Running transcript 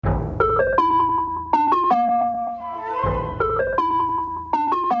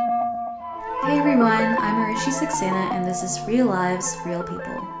Arushi Saxena, and this is Real Lives, Real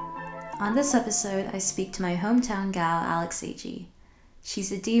People. On this episode, I speak to my hometown gal, Alex Agee.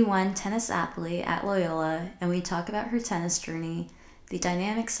 She's a D1 tennis athlete at Loyola, and we talk about her tennis journey, the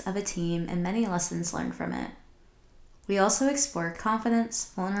dynamics of a team, and many lessons learned from it. We also explore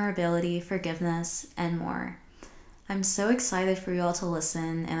confidence, vulnerability, forgiveness, and more. I'm so excited for you all to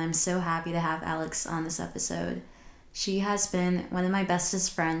listen, and I'm so happy to have Alex on this episode. She has been one of my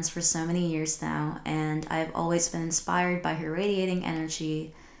bestest friends for so many years now, and I've always been inspired by her radiating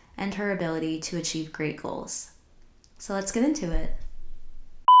energy and her ability to achieve great goals. So let's get into it.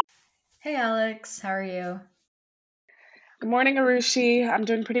 Hey Alex, how are you? Good morning, Arushi. I'm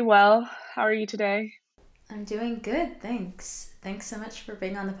doing pretty well. How are you today? I'm doing good, thanks. Thanks so much for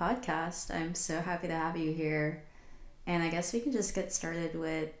being on the podcast. I'm so happy to have you here. And I guess we can just get started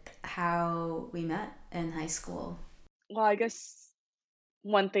with how we met in high school. Well, I guess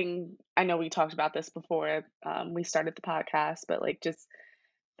one thing I know we talked about this before we started the podcast, but like just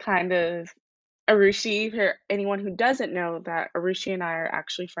kind of Arushi, for anyone who doesn't know that Arushi and I are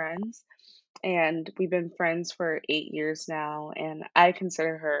actually friends, and we've been friends for 8 years now, and I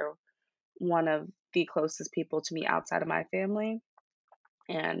consider her one of the closest people to me outside of my family.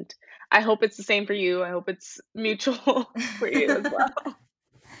 And I hope it's the same for you. I hope it's mutual for you as well.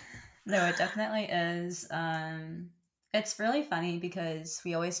 No, it definitely is. It's really funny because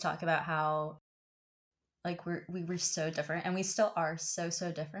we always talk about how like we were so different, and we still are so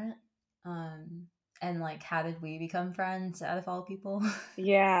different. Um, and like, how did we become friends out of all people?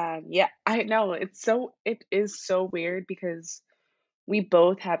 Yeah, I know. It is so weird because we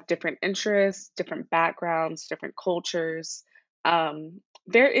both have different interests, different backgrounds, different cultures.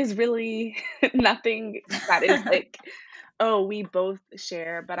 There is really nothing that is like, oh, we both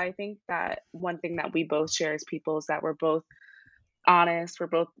share, but I think that one thing that we both share as people is that we're both honest, we're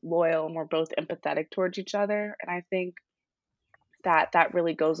both loyal, and we're both empathetic towards each other. And I think that that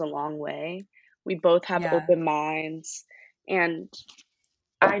really goes a long way. We both have Yeah, open minds, and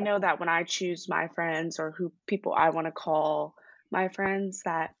I know that when I choose my friends or who people I wanna call my friends,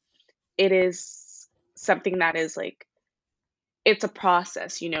 that it is something that is like it's a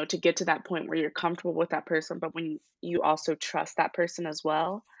process, to get to that point where you're comfortable with that person, but when you also trust that person as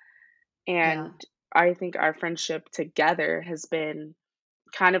well. yeah, And I think our friendship together has been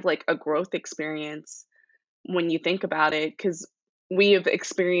kind of like a growth experience when you think about it, because we have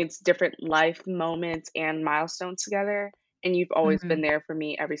experienced different life moments and milestones together, and you've always been hmm, there for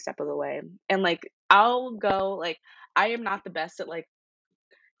me every step of the way. And like I'll go like I am not the best at like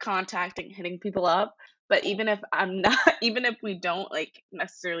contacting, hitting people up, but even if I'm not, even if we don't like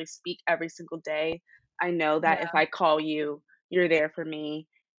necessarily speak every single day, I know that if yeah, I call you, you're there for me.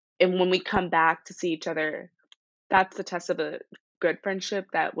 And when we come back to see each other, that's the test of a good friendship,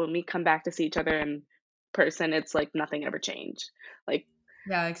 that when we come back to see each other in person, it's like nothing ever changed. Like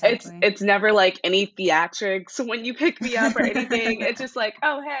yeah, it's exactly. it's never like any theatrics when you pick me up or anything. It's just like,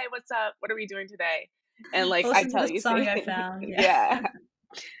 "Oh, hey, what's up? What are we doing today?" And like I Listen to tell this you song I things. found. Yeah, Yeah.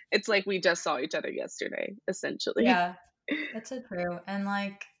 It's like we just saw each other yesterday, essentially. yeah, that's so true. And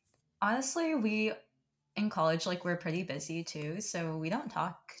like, honestly, we in college, like, we're pretty busy too, so we don't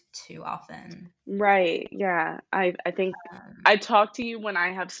talk too often. Right, yeah. I think Um, I talk to you when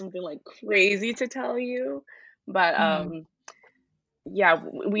I have something, like, crazy to tell you, but, mm, yeah,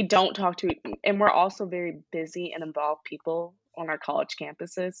 we don't talk to e and we're also very busy and involved people on our college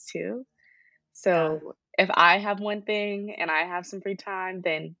campuses too. yeah, So, if I have one thing and I have some free time,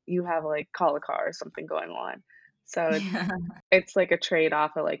 then you have, like, call a car or something going on. So yeah, it's like a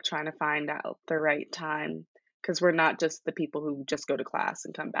trade-off of, like, trying to find out the right time, because 'cause we're not just the people who just go to class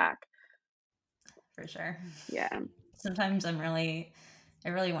and come back. for sure. Yeah. Sometimes I really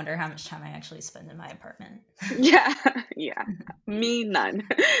wonder how much time I actually spend in my apartment. Yeah, yeah. Me, none.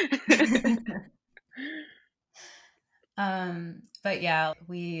 But yeah,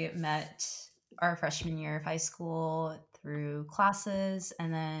 we met our freshman year of high school through classes,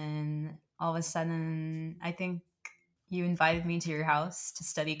 and then all of a sudden, I think you invited me to your house to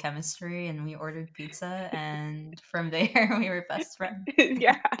study chemistry, and we ordered pizza, and from there, we were best friends.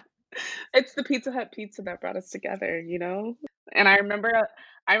 Yeah. It's the Pizza Hut pizza that brought us together, you know? And I remember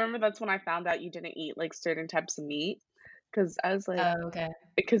that's when I found out you didn't eat, like, certain types of meat, because I was like Oh, okay.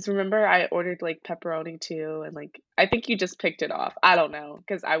 because remember I ordered, like, pepperoni too, and, like, I think you just picked it off. I don't know,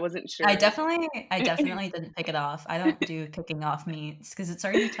 because I wasn't sure. I definitely didn't pick it off. I don't do picking off meats because it's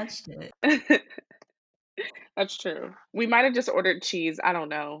already touched it. That's true. We might have just ordered cheese, I don't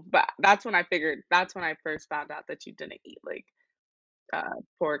know, but that's when I first found out that you didn't eat, like,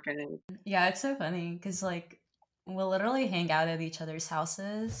 pork and Yeah, it's so funny because, like, we'll literally hang out at each other's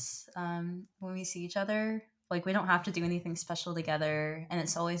houses when we see each other. Like we don't have to do anything special together, and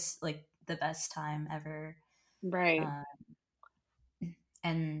it's always like the best time ever. Right. Uh,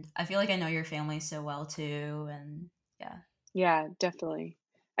 and I feel like I know your family so well too, and yeah, Yeah, definitely.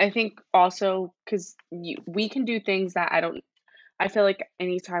 I think also because we can do things that I feel like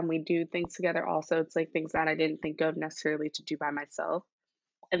anytime we do things together also, it's, like, things that I didn't think of necessarily to do by myself,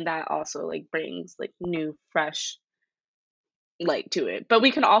 and that also, like, brings, like, new, fresh light to it. But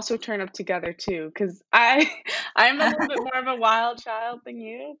we can also turn up together too, because I'm a little bit more of a wild child than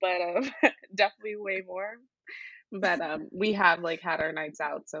you, but, definitely way more. But, we have, like, had our nights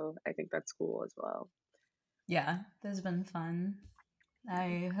out, so I think that's cool as well. yeah, this has been fun.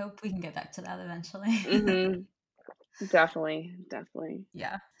 I hope we can get back to that eventually. Mhm. Definitely, definitely.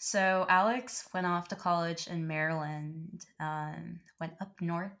 Yeah. So Alex went off to college in Maryland, went up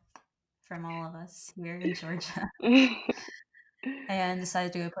north from all of us here in Georgia, and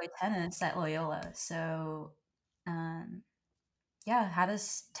decided to go play tennis at Loyola. So, um, yeah, how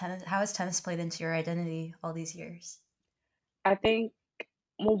has tennis played into your identity all these years? I think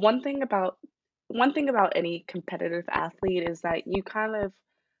well, one thing about any competitive athlete is that you kind of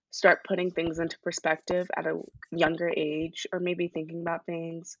start putting things into perspective at a younger age or maybe thinking about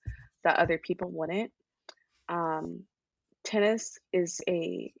things that other people wouldn't. Um, tennis is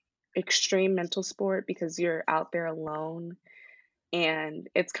a extreme mental sport because you're out there alone and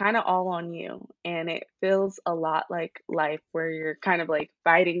it's kind of all on you and it feels a lot like life where you're kind of like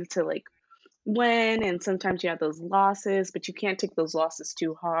fighting to like win and sometimes you have those losses but you can't take those losses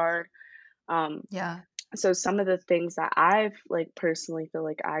too hard. um, Yeah. so some of the things that I've like personally feel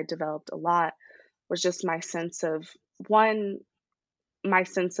like I developed a lot was just my sense of one, my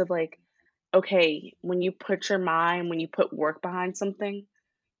sense of like, okay, when you put your mind, when you put work behind something,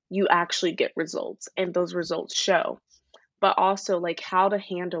 you actually get results and those results show. But also like how to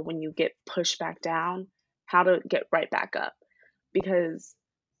handle when you get pushed back down, how to get right back up. Because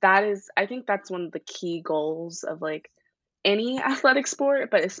that is I think that's one of the key goals of like any athletic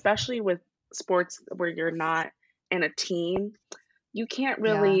sport, but especially with sports where you're not in a team, you can't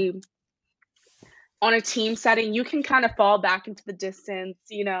Yeah. really on a team setting, you can kind of fall back into the distance,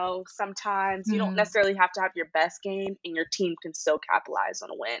 you know, sometimes you don't Mhm. necessarily have to have your best game and your team can still capitalize on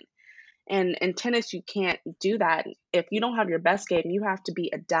a win. And in tennis, you can't do that. If you don't have your best game, you have to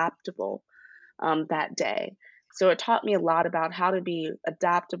be adaptable that day. So it taught me a lot about how to be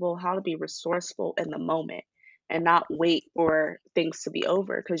adaptable, how to be resourceful in the moment and not wait for things to be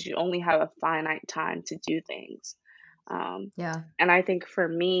over because you only have a finite time to do things. Um, Yeah. and I think for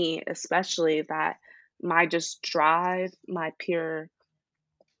me, especially, that my just drive, my pure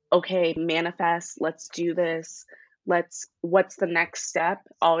okay, manifest, let's do this. What's the next step?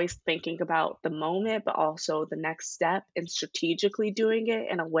 Always thinking about the moment, but also the next step and strategically doing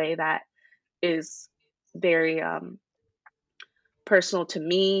it in a way that is very personal to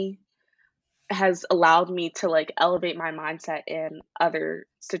me, has allowed me to like elevate my mindset in other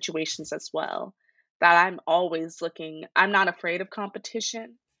situations as well. That I'm always looking, I'm not afraid of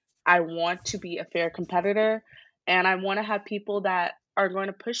competition. I want to be a fair competitor and I want to have people that are going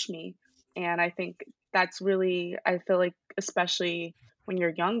to push me. And I think that's really, I feel like, especially when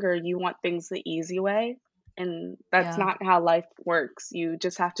you're younger, you want things the easy way. And that's Yeah. not how life works. You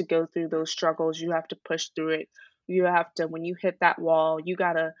just have to go through those struggles. You have to push through it. You have to, when you hit that wall, you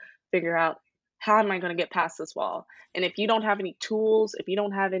got to figure out how am I going to get past this wall? And if you don't have any tools, if you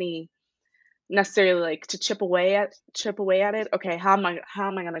don't have any necessarily like to chip away at it, okay, how am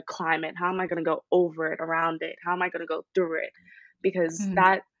I going to climb it? How am I going to go over it, around it? How am I going to go through it? Because Mhm.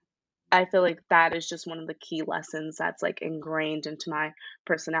 that I feel like that is just one of the key lessons that's like ingrained into my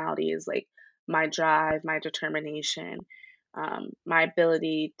personality is like my drive, my determination, my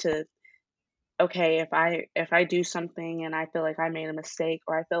ability to okay, if I do something and I feel like I made a mistake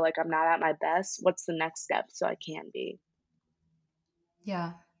or I feel like I'm not at my best, what's the next step so I can be?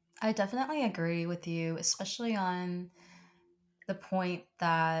 Yeah. I definitely agree with you, especially on the point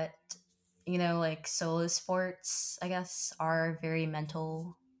that, like solo sports, I guess, are very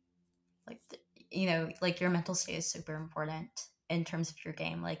mental. Like, like your mental state is super important in terms of your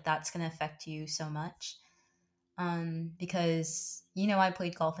game. Like, that's going to affect you so much. Because, I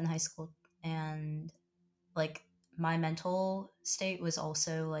played golf in high school and like my mental state was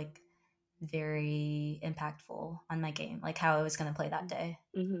also like very impactful on my game, like how I was going to play that day.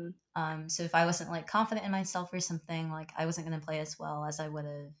 Mhm. So if I wasn't like confident in myself or something, like I wasn't going to play as well as I would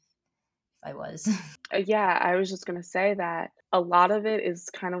have if I was. Yeah, I was just gonna say that a lot of it is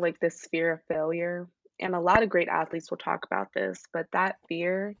kind of like this fear of failure, and a lot of great athletes will talk about this, but that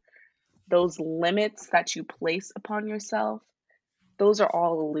fear those limits that you place upon yourself, those are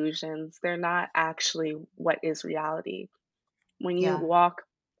all illusions. They're not actually what is reality. When you Yeah. walk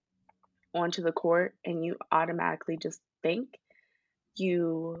onto the court and you automatically just think,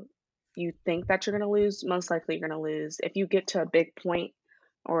 you you think that you're going to lose, most likely you're going to lose. If you get to a big point,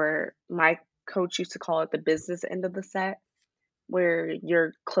 or my coach used to call it the business end of the set, where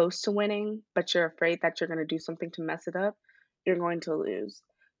you're close to winning, but you're afraid that you're going to do something to mess it up, you're going to lose.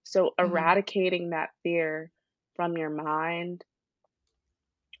 So Mhm. eradicating that fear from your mind,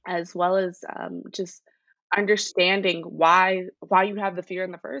 as well as just understanding why you have the fear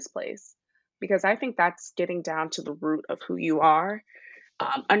in the first place, because I think that's getting down to the root of who you are.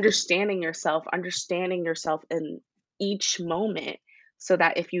 Understanding yourself in each moment, so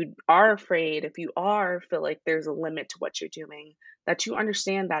that if you are afraid, if you are feel like there's a limit to what you're doing, that you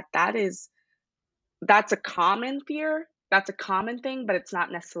understand that that's a common fear, that's a common thing, but it's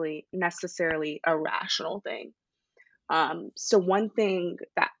not necessarily a rational thing. So one thing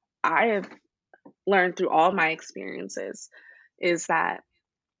that I have learned through all my experiences is that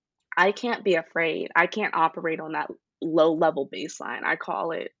I can't be afraid. I can't operate on that low level baseline. I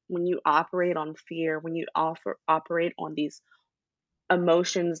call it, when you operate on fear, when you operate on these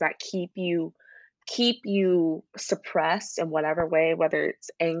emotions that keep you suppressed in whatever way, whether it's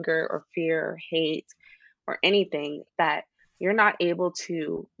anger or fear or hate or anything, that you're not able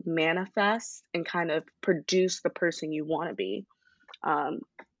to manifest and kind of produce the person you want to be. Um,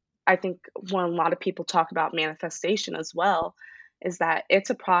 I think when a lot of people talk about manifestation as well, is that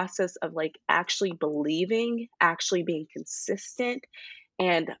it's a process of like actually believing, actually being consistent,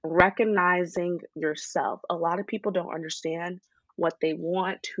 and recognizing yourself. A lot of people don't understand what they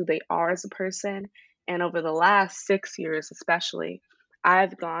want, who they are as a person. And over the last 6 years, especially,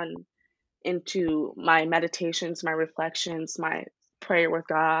 I've gone into my meditations, my reflections, my prayer with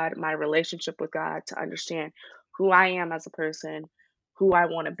God, my relationship with God, to understand who I am as a person, who I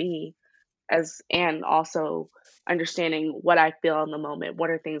want to be, as and also understanding what I feel in the moment. What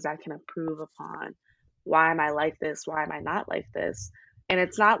are things I can improve upon? Why am I like this? Why am I not like this? And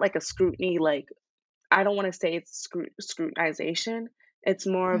it's not like a scrutiny, like, I don't want to say it's scrutinization. It's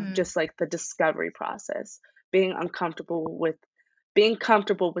more of Mhm. just like the discovery process, being uncomfortable with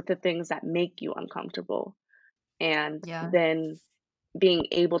the things that make you uncomfortable, and Yeah. then being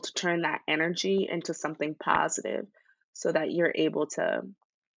able to turn that energy into something positive, so that you're able to,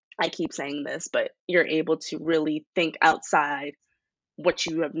 I keep saying this, but you're able to really think outside what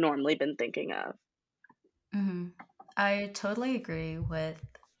you have normally been thinking of. Mhm. I totally agree with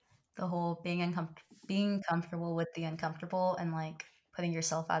the whole being comfortable with the uncomfortable and, like, putting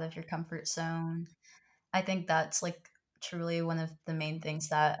yourself out of your comfort zone. I think that's, like, truly one of the main things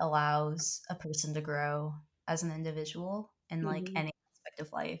that allows a person to grow as an individual in, like, Mhm. any aspect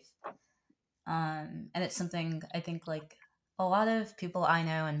of life. And it's something I think, like, a lot of people I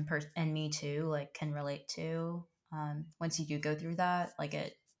know and me too, like, can relate to. Once you do go through that, like,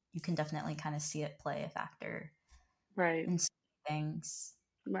 you can definitely kind of see it play a factor Right, in some things.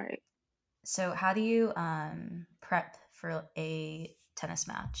 right. So, how do you prep for a tennis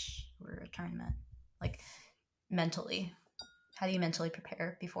match or a tournament? Like, mentally, how do you mentally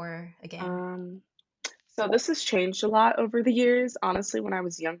prepare before a game? Um, so this has changed a lot over the years. Honestly, when I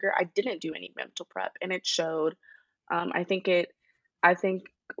was younger, I didn't do any mental prep, and it showed. Um, I think it, I think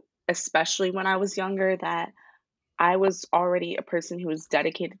especially when I was younger, that I was already a person who was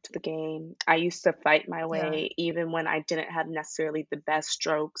dedicated to the game. I used to fight my Yeah. way even when I didn't have necessarily the best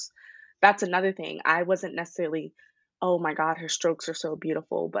strokes. That's another thing. I wasn't necessarily, oh my God, her strokes are so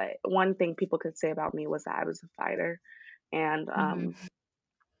beautiful. But one thing people could say about me was that I was a fighter. And Hmm.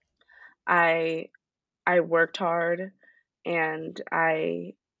 I I worked hard, and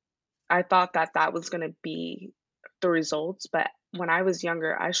I thought that that was going to be the results. But when I was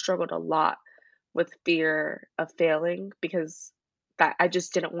younger, I struggled a lot with fear of failing, because that I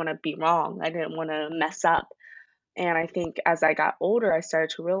just didn't want to be wrong. I didn't want to mess up. And I think as I got older, I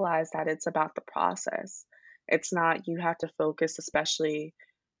started to realize that it's about the process. It's not, you have to focus, especially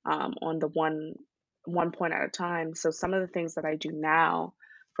on the one point at a time. So some of the things that I do now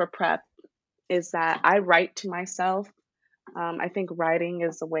for prep is that I write to myself. I think writing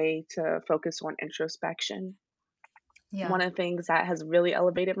is a way to focus on introspection. Yeah. One of the things that has really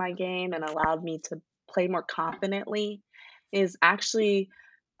elevated my game and allowed me to play more confidently is actually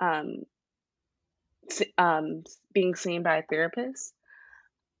um, being seen by a therapist,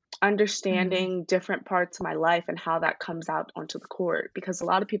 Hmm. understanding different parts of my life and how that comes out onto the court. Because a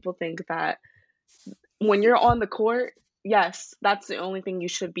lot of people think that when you're on the court, yes, that's the only thing you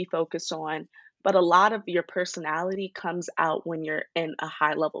should be focused on. but a lot of your personality comes out when you're in a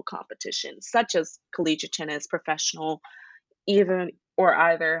high level competition, such as collegiate tennis, professional, even or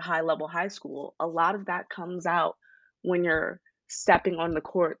either high level high school. A lot of that comes out when you're stepping on the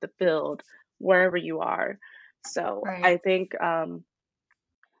court, the field, wherever you are. So Right. I think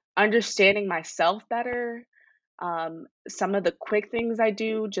understanding myself better, some of the quick things I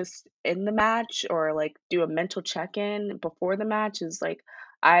do just in the match or like do a mental check-in before the match is like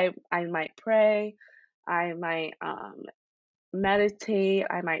I might pray, I might meditate,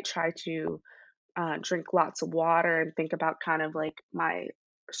 I might try to drink lots of water and think about kind of like my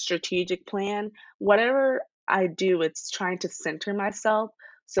strategic plan. Whatever I do, it's trying to center myself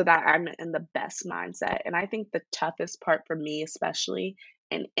so that I'm in the best mindset. And I think the toughest part for me, especially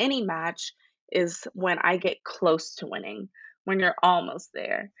in any match, is when I get close to winning, when you're almost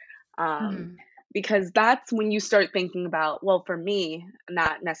there. Um, Hmm. because that's when you start thinking about, well, for me,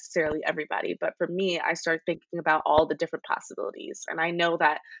 not necessarily everybody, but for me, I start thinking about all the different possibilities. And I know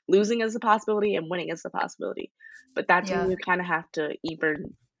that losing is a possibility and winning is a possibility. But that's when Yeah. you kind of have to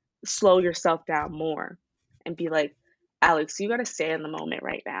even slow yourself down more and be like, Alex, you got to stay in the moment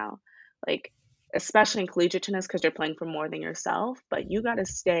right now. Like, especially in collegiate tennis, because you're playing for more than yourself, but you got to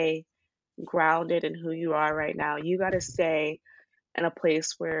stay grounded in who you are right now. You got to stay in a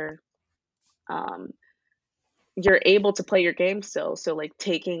place where um, you're able to play your game still. So, like,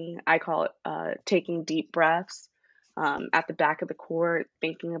 I call it taking deep breaths at the back of the court,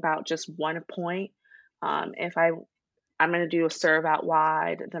 thinking about just one point. If I'm going to do a serve out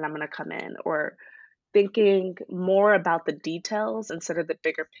wide, then I'm going to come in, or thinking more about the details instead of the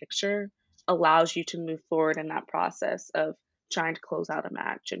bigger picture allows you to move forward in that process of trying to close out a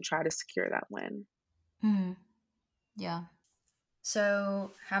match and try to secure that win. Hmm. Yeah.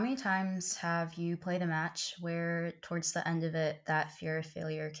 So, how many times have you played a match where, towards the end of it, that fear of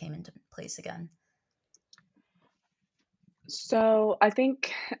failure came into place again? So I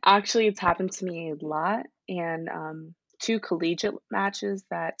think actually it's happened to me a lot, and two collegiate matches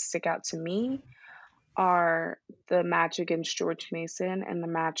that stick out to me are the match against George Mason and the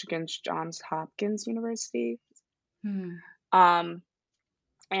match against Johns Hopkins University. Hmm. Um,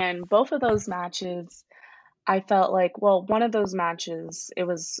 and both of those matches, I felt like, well, one of those matches, it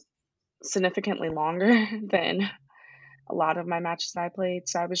was significantly longer than a lot of my matches I played.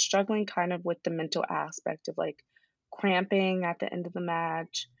 So I was struggling kind of with the mental aspect of like cramping at the end of the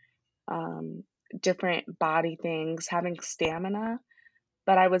match, um, different body things, having stamina.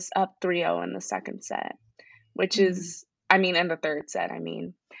 But I was up 3-0 in the second set, which Hmm. is, I mean, in the third set, I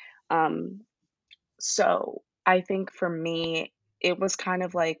mean. Um, so I think for me, it was kind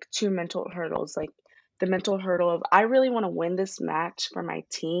of like two mental hurdles. Like the mental hurdle of, I really want to win this match for my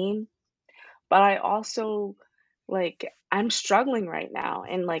team, but I also like I'm struggling right now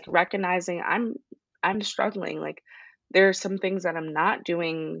and like recognizing I'm struggling. Like there are some things that I'm not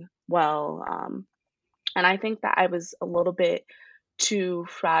doing well. And I think that I was a little bit too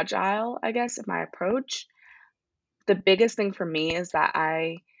fragile, I guess, in my approach. The biggest thing for me is that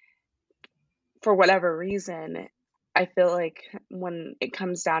for whatever reason, I feel like when it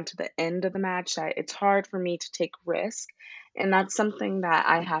comes down to the end of the match, that it's hard for me to take risk. And that's something that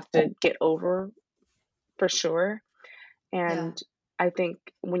I have to get over for sure. Yeah. And I think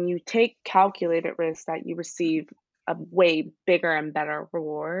when you take calculated risks that you receive a way bigger and better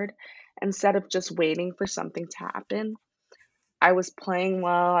reward instead of just waiting for something to happen. I was playing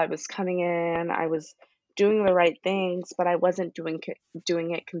well, I was coming in, I was doing the right things, but I wasn't doing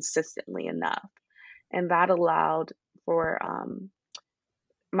it consistently enough. And that allowed for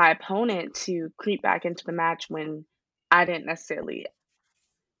my opponent to creep back into the match when I didn't necessarily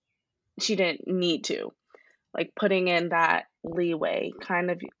she didn't need to. Like putting in that leeway,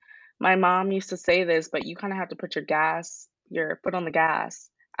 kind of my mom used to say this, but you kind of have to put your foot on the gas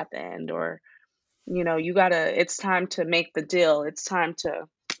at the end, or you gotta, it's time to make the deal. It's time to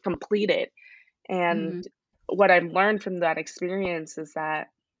complete it. And Hmm. what I've learned from that experience is that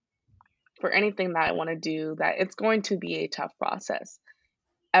for anything that I want to do, that it's going to be a tough process.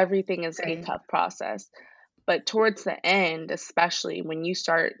 Everything is a Right. tough process. But towards the end, especially when you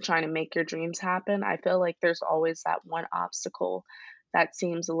start trying to make your dreams happen, I feel like there's always that one obstacle that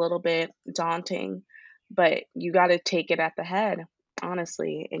seems a little bit daunting, but you got to take it at the head,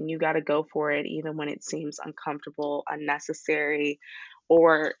 honestly, and you got to go for it even when it seems uncomfortable, unnecessary,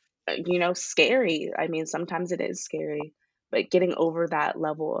 or scary. I mean, sometimes it is scary, but getting over that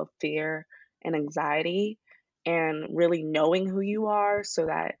level of fear and anxiety and really knowing who you are so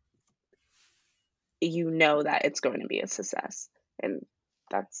that you know that it's going to be a success. And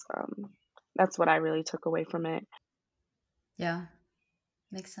that's what I really took away from it. Yeah.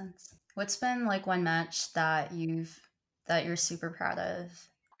 Makes sense. What's been like one match that you're super proud of?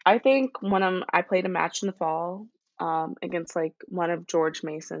 I think I played a match in the fall, against, like, one of George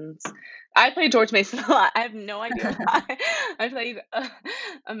Mason's. I played George Mason a lot. I have no idea why. I played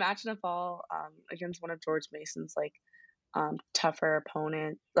a match in the fall, against one of George Mason's, like, tougher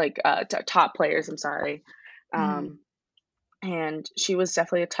opponent, like, top players, I'm sorry. Mhm. Um, and she was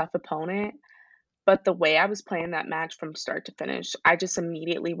definitely a tough opponent, but the way I was playing that match from start to finish, I just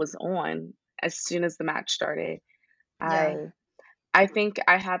immediately was on as soon as the match started. Yeah, I I think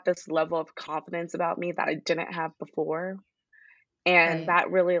I had this level of confidence about me that I didn't have before, and right.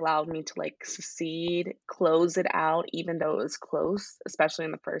 that really allowed me to, like, succeed, close it out even though it was close, especially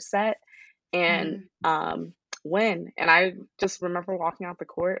in the first set, and, Mhm. win, and I just remember walking out the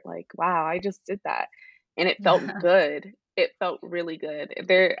court like, "Wow, I just did that," and it felt good. It felt really good.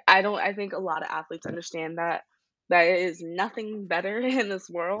 I think a lot of athletes understand that there is nothing better in this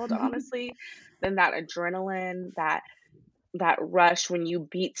world, honestly, than that adrenaline, that rush when you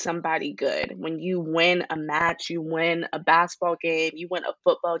beat somebody good, when you win a match, you win a basketball game, you win a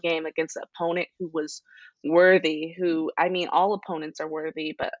football game against an opponent who was worthy, who I mean, all opponents are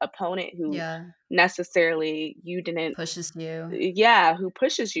worthy, but opponent who Yeah, necessarily you didn't pushes you. yeah, who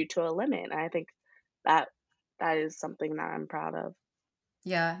pushes you to a limit, and I think that that is something that I'm proud of.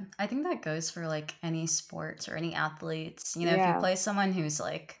 Yeah, I think that goes for like any sports or any athletes. You know, if you Yeah, play someone who's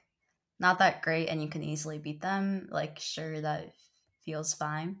like not that great and you can easily beat them, like sure that feels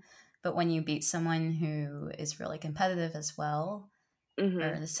fine. But when you beat someone who is really competitive as well, or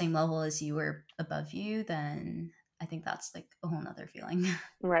mhm, the same level as you or above you, then I think that's like a whole nother feeling.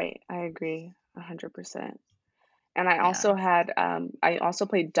 right, I agree 100%. And I Yeah. also had, I also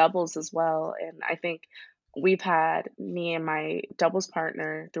played doubles as well, and I think we've had me and my doubles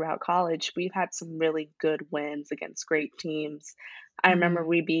partner throughout college, we've had some really good wins against great teams. I remember Hmm.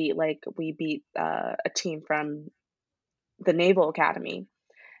 we beat, a team from the Naval Academy,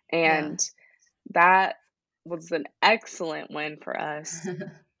 Yeah. and that was an excellent win for us,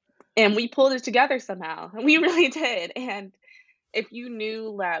 and we pulled it together somehow, we really did, and if you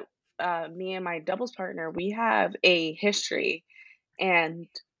knew that, me and my doubles partner, we have a history, and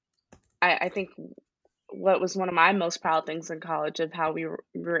I think what was one of my most proud things in college of how we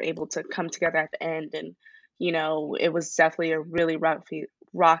were able to come together at the end, and, it was definitely a really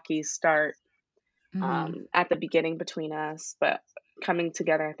rocky start, Hmm. at the beginning between us, but coming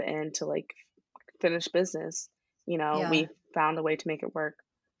together at the end to, like, finish business, Yeah. we found a way to make it work.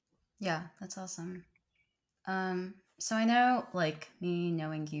 Yeah. That's awesome. So I know, like me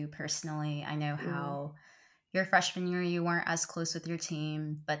knowing you personally, I know Mhm. how your freshman year you weren't as close with your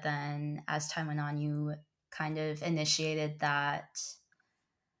team, but then as time went on, you kind of initiated that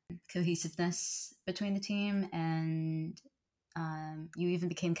cohesiveness between the team, and you even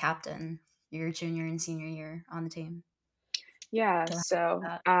became captain your junior and senior year on the team. Yeah, So how so,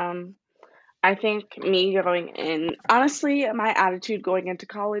 was I think me going in honestly, my attitude going into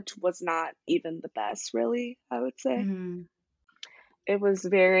college was not even the best, really, I would that? say. Hmm. It was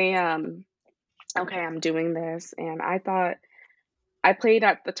very, "Okay, I'm doing this," and I thought I played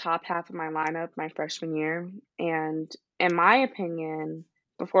at the top half of my lineup my freshman year, and in my opinion,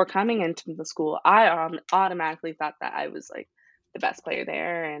 before coming into the school, I, automatically thought that I was, like, the best player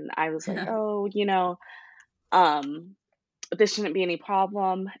there, and I was like, "Oh, um, this shouldn't be any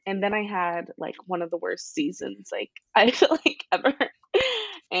problem," and then I had, like, one of the worst seasons, like, I feel like ever,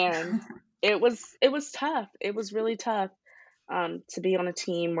 and it was tough. It was really tough, to be on a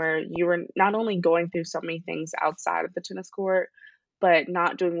team where you were not only going through so many things outside of the tennis court, but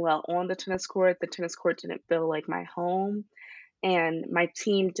not doing well on the tennis court. The tennis court didn't feel like my home, and my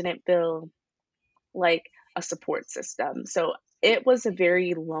team didn't feel like a support system. So it was a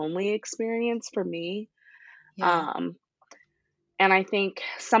very lonely experience for me. Yeah. Um, and I think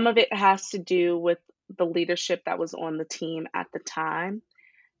some of it has to do with the leadership that was on the team at the time.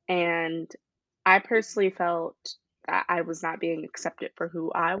 And I personally felt that I was not being accepted for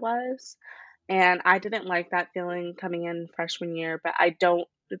who I was. And I didn't like that feeling coming in freshman year, but I don't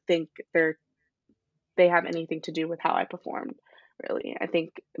think they have anything to do with how I performed, really. I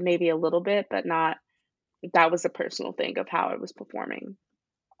think maybe a little bit, but not that was a personal thing of how I was performing.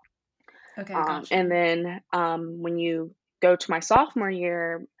 Okay, And gotcha. then when you go to my sophomore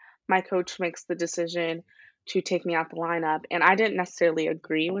year, my coach makes the decision to take me out the lineup, and I didn't necessarily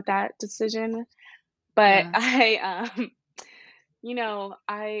agree with that decision, but Yeah. I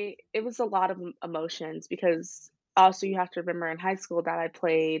it was a lot of emotions because also you have to remember in high school that I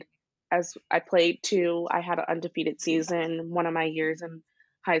played too. I had an undefeated season one of my years in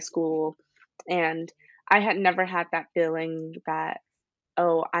high school, and I had never had that feeling that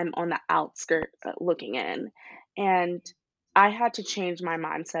oh, I'm on the outskirt looking in. And I had to change my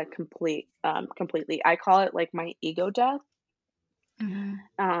mindset completely. I call it like my ego death. Mhm.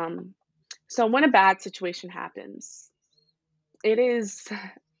 Um, so when a bad situation happens, it is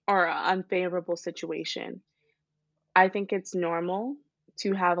or an unfavorable situation. I think it's normal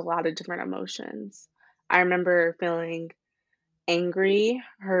to have a lot of different emotions. I remember feeling angry,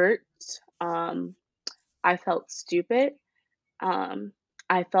 hurt, um, I felt stupid, um,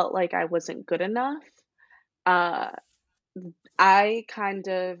 I felt like I wasn't good enough. Uh, I kind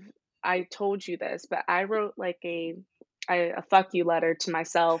of I told you this, but I wrote like a fuck you letter to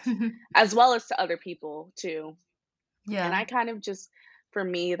myself as well as to other people too. And Yeah. I kind of just for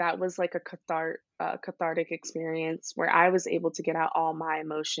me, that was like a cathartic experience where I was able to get out all my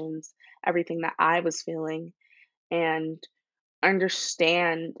emotions, everything that I was feeling, and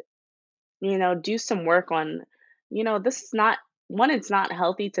understand, do some work on, this is not one, it's not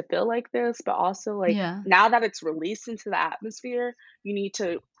healthy to feel like this, but also like Yeah. now that it's released into the atmosphere, you need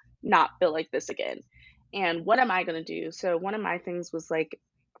to not feel like this again. And what am I going to do? So one of my things was like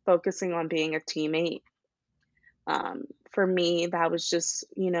focusing on being a teammate. For me, that was just,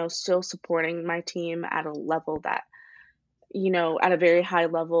 still supporting my team at a level that, at a very high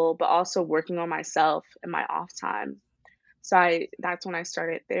level, but also working on myself in my off time. So I that's when I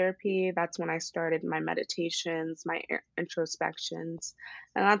started therapy, that's when I started my meditations, my introspections,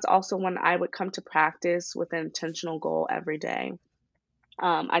 and that's also when I would come to practice with an intentional goal every day.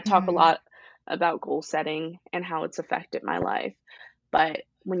 I talk a Mhm. lot about goal setting and how it's affected my life, but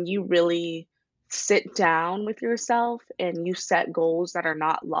when you really sit down with yourself and you set goals that are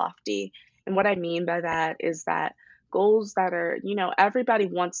not lofty, and what I mean by that is that goals that are, everybody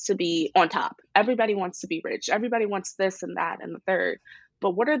wants to be on top, everybody wants to be rich, everybody wants this and that and the third.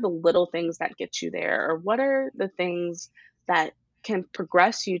 But what are the little things that get you there? Or what are the things that can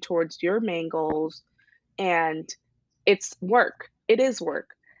progress you towards your main goals? And it's work. It is work.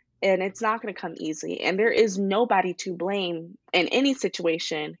 And it's not going to come easy. And there is nobody to blame in any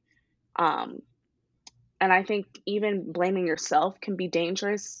situation. Um, and I think even blaming yourself can be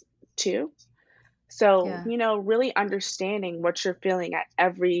dangerous too. So, Yeah. really understanding what you're feeling at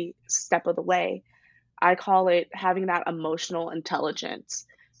every step of the way. I call it having that emotional intelligence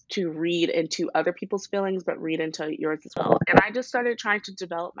to read into other people's feelings, but read into yours as well. And I just started trying to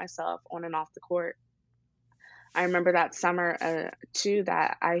develop myself on and off the court. I remember that summer, too,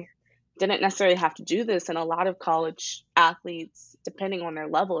 that I didn't necessarily have to do this, and a lot of college athletes, depending on their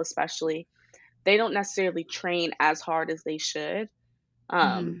level especially, they don't necessarily train as hard as they should,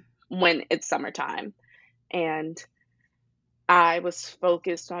 Mhm. when it's summertime, and I was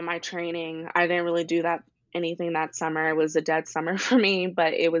focused on my training. I didn't really do that anything that summer. It was a dead summer for me,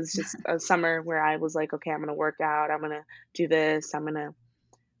 but it was just a summer where I was like, "Okay, I'm gonna work out, I'm gonna do this, I'm gonna,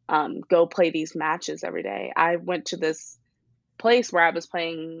 go play these matches every day." I went to this place where I was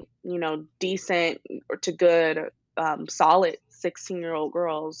playing, decent or to good, solid 16-year-old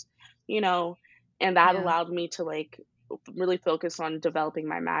girls, you know, and that Yeah. allowed me to like really focus on developing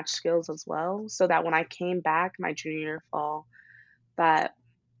my match skills as well. So that when I came back my junior year fall, that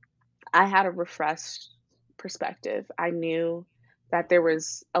I had a refreshed perspective. I knew that there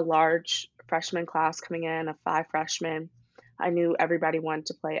was a large freshman class coming in of 5 freshmen. I knew everybody wanted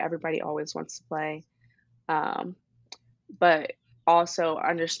to play. Everybody always wants to play. Um, but also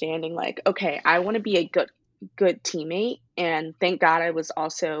understanding like, okay, I want to be a good teammate, and thank God I was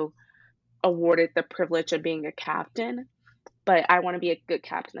also awarded the privilege of being a captain, but I want to be a good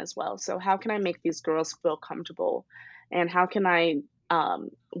captain as well. So how can I make these girls feel comfortable, and how can I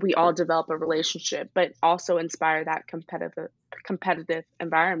we all develop a relationship but also inspire that competitive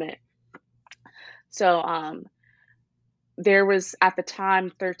environment. So there was at the time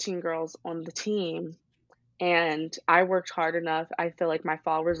 13 girls on the team, and I worked hard enough. I feel like my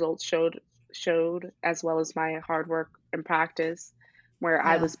fall results showed as well as my hard work and practice, where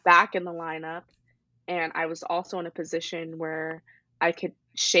I Yeah. was back in the lineup, and I was also in a position where I could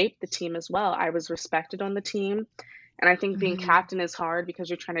shape the team as well. I was respected on the team, and I think being Mhm. captain is hard because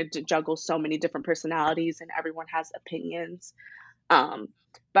you're trying to juggle so many different personalities and everyone has opinions. Um,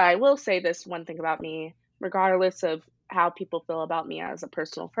 but I will say this one thing about me, regardless of how people feel about me as a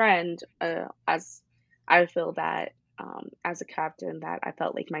personal friend, as I feel that as a captain, that I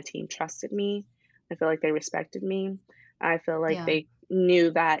felt like my team trusted me. I feel like they respected me. I feel like Yeah. they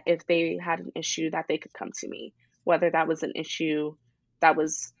knew that if they had an issue, that they could come to me, whether that was an issue that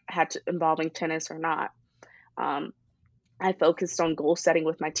was involving tennis or not. Um, I focused on goal setting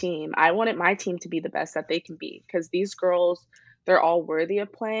with my team. I wanted my team to be the best that they can be because these girls, they're all worthy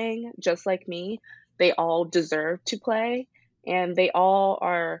of playing just like me. They all deserve to play. and they all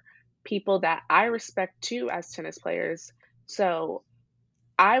are people that I respect too as tennis players. So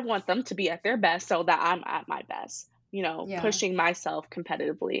I want them to be at their best so that I'm at my best, Yeah. pushing myself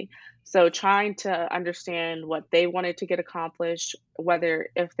competitively. So trying to understand what they wanted to get accomplished, whether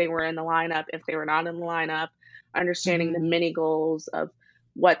if they were in the lineup, if they were not in the lineup, understanding the Hmm. mini goals of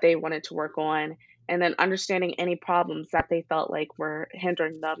what they wanted to work on, and then understanding any problems that they felt like were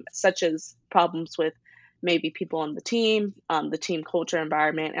hindering them, such as problems with maybe people on the team culture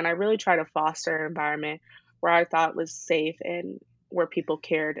environment. And I really try to foster an environment where I thought was safe and where people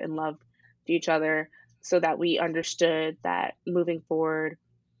cared and loved each other so that we understood that moving forward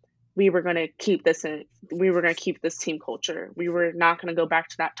we were going to keep this in we were going to keep this team culture. We were not going to go back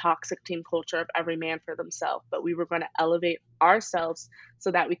to that toxic team culture of every man for themselves, but we were going to elevate ourselves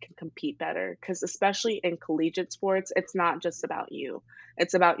so that we can compete better, cuz especially in collegiate sports, it's not just about you.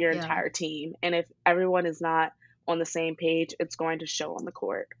 It's about your Yeah. entire team. And if everyone is not on the same page, it's going to show on the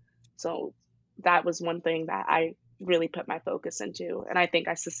court. So that was one thing that I really put my focus into, and I think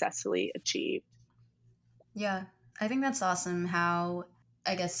I successfully achieved. Yeah. I think that's awesome how,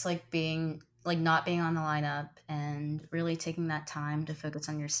 I guess, like being, like not being on the lineup and really taking that time to focus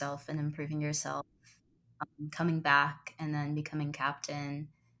on yourself and improving yourself, coming back and then becoming captain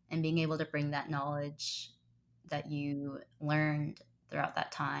and being able to bring that knowledge that you learned throughout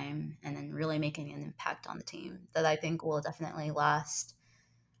that time and then really making an impact on the team that I think will definitely last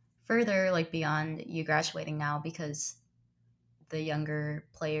further, like beyond you graduating now, because the younger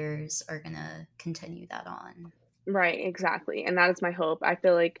players are going to continue that on. Right, exactly, and that is my hope. I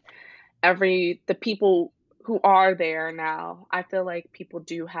feel like the people who are there now, I feel like people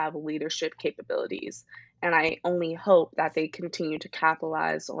do have leadership capabilities, and I only hope that they continue to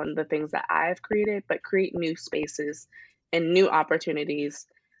capitalize on the things that I have created, but create new spaces and new opportunities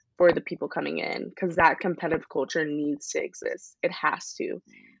for the people coming in, because that competitive culture needs to exist. It has to.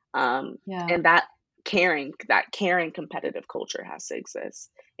 Yeah. And that caring competitive culture has to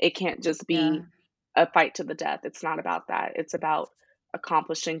exist. It can't just Yeah. be a fight to the death. It's not about that. It's about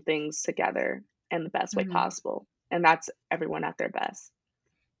accomplishing things together in the best way Hmm. possible. And that's everyone at their best.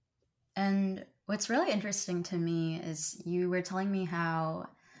 And what's really interesting to me is you were telling me how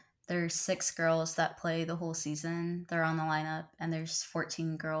there's 6 girls that play the whole season. They're on the lineup, and there's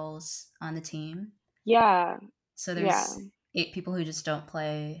 14 girls on the team. Yeah. So Yeah. there's 8 people who just don't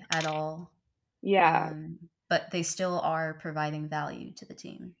play at all, Yeah. but they still are providing value to the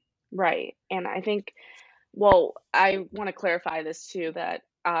team. Right. And I think, well, I want to clarify this too, that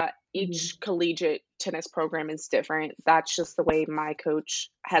Hmm. each collegiate tennis program is different. That's just the way my coach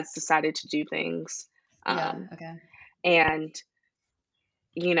has decided to do things. Yeah. Um, Okay. and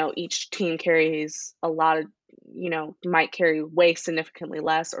each team carries a lot of, might carry way significantly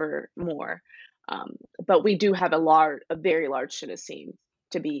less or more. But we do have a very large tennis team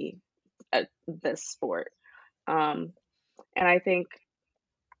to be at this sport. Um, and I think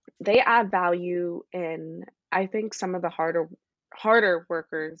they add value in, I think, some of the harder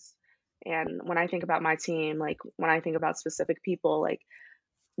workers. And when I think about my team, like when I think about specific people, like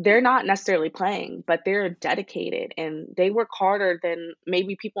they're not necessarily playing, but they're dedicated and they work harder than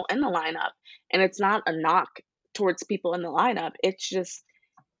maybe people in the lineup. And it's not a knock towards people in the lineup. It's just,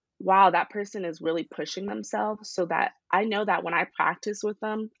 wow, that person is really pushing themselves so that I know that when I practice with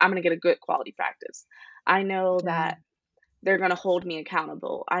them, I'm going to get a good quality practice. I know Yeah. that they're going to hold me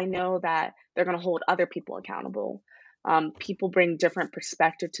accountable. I know that they're going to hold other people accountable. People bring different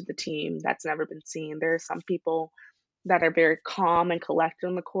perspective to the team that's never been seen. There are some people that are very calm and collected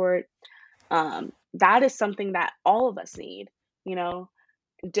on the court. That is something that all of us need, you know,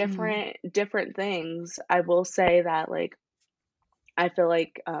 Hmm. different things. I will say that, like, I feel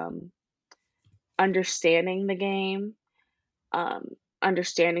like, understanding the game, um,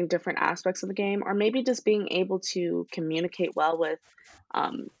 understanding different aspects of the game, or maybe just being able to communicate well with,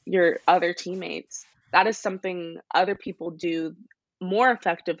 your other teammates. That is something other people do more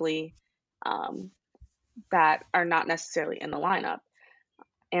effectively, um, that are not necessarily in the lineup.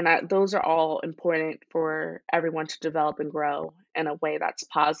 And those are all important for everyone to develop and grow in a way that's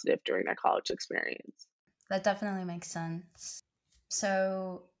positive during their college experience. That definitely makes sense.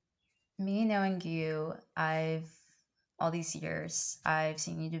 So, me knowing you, all these years, I've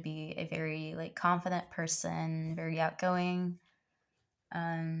seen you to be a very like confident person, very outgoing.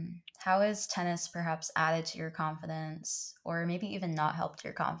 How has tennis perhaps added to your confidence, or maybe even not helped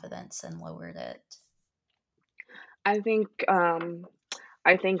your confidence and lowered it? I think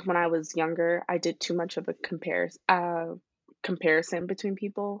I think when I was younger, I did too much of a comparison between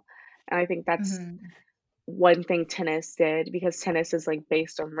people, and I think that's Hmm. one thing tennis did, because tennis is like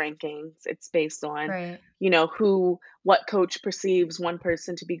based on rankings. It's based on, Right. what coach perceives one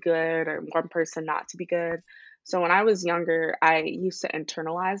person to be good or one person not to be good. So when I was younger, I used to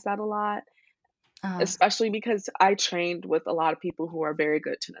internalize that a lot, Uh, especially because I trained with a lot of people who are very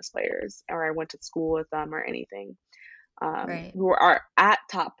good tennis players, or I went to school with them or anything, right. who are at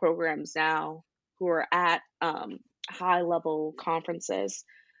top programs now, who are at high level conferences.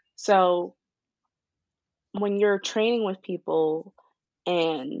 So when you're training with people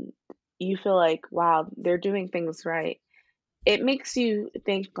and you feel like, wow, they're doing things right, it makes you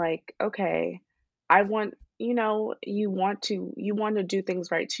think like, okay, I want, you want to do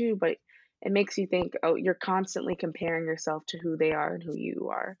things right too, but it makes you think, oh, you're constantly comparing yourself to who they are and who you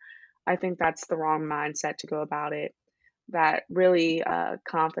are. I think that's the wrong mindset to go about it. That really,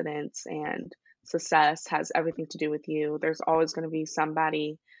 confidence and success has everything to do with you. There's always going to be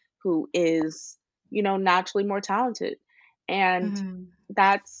somebody who is, naturally more talented, and Mhm.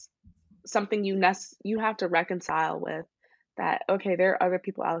 that's something you have to reconcile with, that, okay, there are other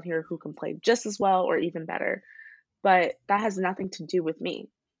people out here who can play just as well or even better, but that has nothing to do with me,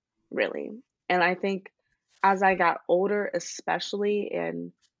 really. And I think as I got older, especially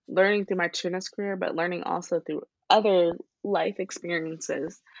in learning through my tennis career, but learning also through other life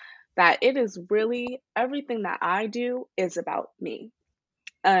experiences, that it is really everything that I do is about me.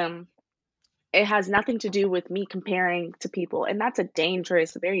 Um, it has nothing to do with me comparing to people, and that's a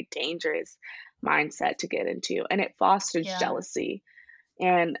dangerous, very dangerous mindset to get into, and it fosters Yeah. jealousy.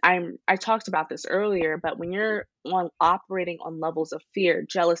 And I talked about this earlier, but when you're operating on levels of fear,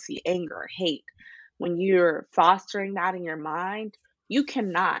 jealousy, anger, hate, when you're fostering that in your mind, you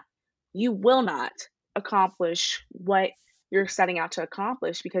cannot, you will not accomplish what you're setting out to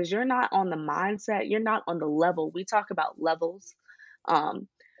accomplish, because you're not on the mindset, you're not on the level. We talk about levels. Um,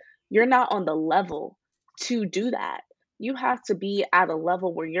 you're not on the level to do that. You have to be at a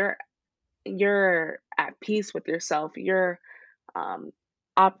level where you're at peace with yourself. You're um,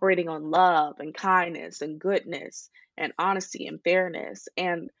 operating on love and kindness and goodness and honesty and fairness,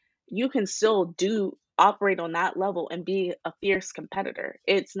 and you can still do operate on that level and be a fierce competitor.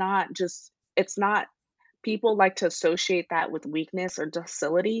 It's not people like to associate that with weakness or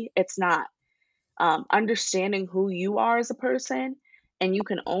docility. It's not. Understanding who you are as a person, and you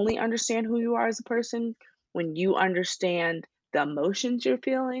can only understand who you are as a person when you understand the emotions you're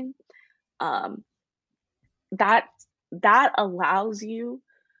feeling. um, that that allows you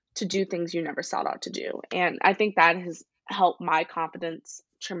to do things you never sought out to do. And I think that has helped my confidence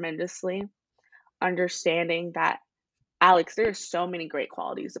tremendously, understanding that, Alex, there are so many great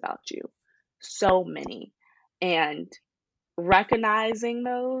qualities about you, so many, and recognizing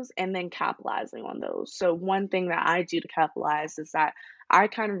those and then capitalizing on those. So one thing that I do to capitalize is that I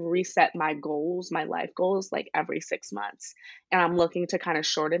kind of reset my goals, my life goals, like every 6 months. And I'm looking to kind of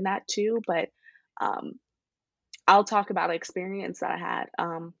shorten that too. But um, I'll talk about an experience that I had.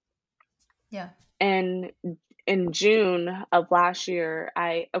 Yeah. And in June of last year,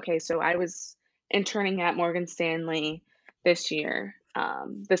 so I was interning at Morgan Stanley this year,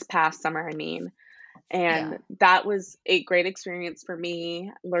 this past summer, I mean. Yeah. And that was a great experience for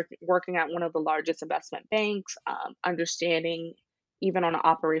me, working at one of the largest investment banks, understanding even on an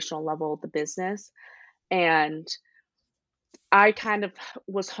operational level the business. And I kind of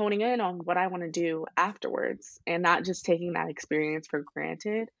was honing in on what I want to do afterwards and not just taking that experience for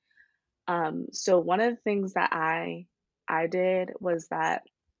granted. So one of the things that I did was that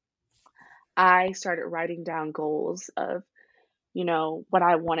I started writing down goals of, what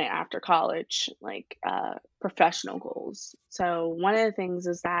I wanted after college, like professional goals. So one of the things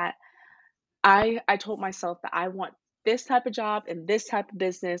is that I told myself that I want this type of job and this type of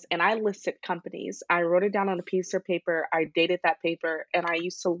business, and I listed companies. I wrote it down on a piece of paper. I dated that paper, and I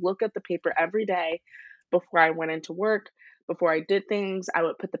used to look at the paper every day before I went into work. Before I did things, I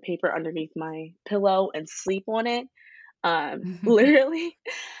would put the paper underneath my pillow and sleep on it, literally.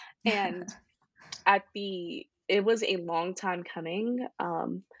 And it was a long time coming.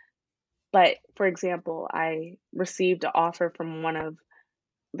 But for example, I received an offer from one of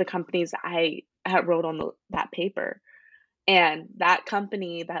the companies that I had wrote on that paper, and that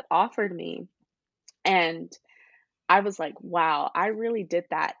company that offered me, and I was like, wow, I really did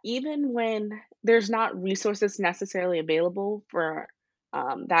that. Even when there's not resources necessarily available for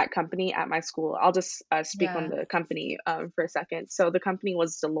that company at my school. I'll just speak on Yeah. the company for a second. So the company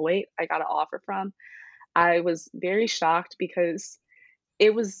was Deloitte, I got an offer from. I was very shocked because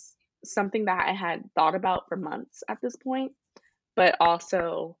it was something that I had thought about for months at this point, but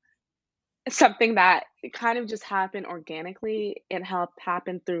also something that kind of just happened organically and helped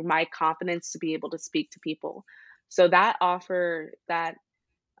happen through my confidence to be able to speak to people. So that offer, that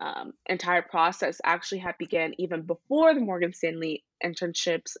entire process actually had began even before the Morgan Stanley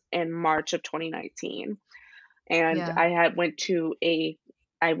internships in March of 2019. And Yeah. I went to a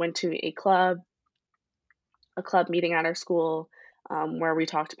club meeting at our school, where we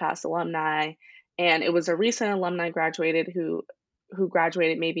talked to past alumni, and it was a recent alumni graduated who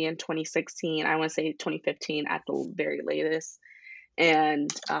graduated maybe in 2016. I want to say 2015 at the very latest.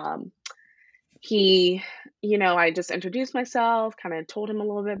 And he, I just introduced myself, kind of told him a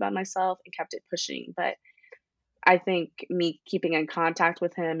little bit about myself, and kept it pushing. But I think me keeping in contact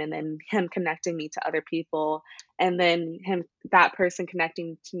with him and then him connecting me to other people, and then that person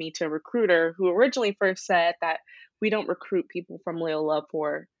connecting to me to a recruiter who originally first said that we don't recruit people from Loyola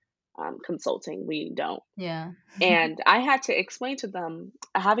for consulting. We don't. Yeah. And I had to explain to them,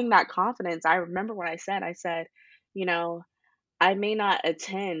 having that confidence. I remember what I said, you know, I may not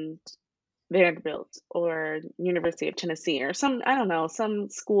attend Vanderbilt or University of Tennessee or some, I don't know, some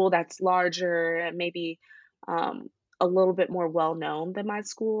school that's larger and maybe um, a little bit more well known than my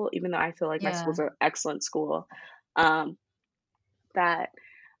school, even though I feel like my Yeah. school's an excellent school. Um, that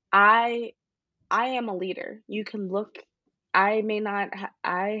I I am a leader. You can look. I may not.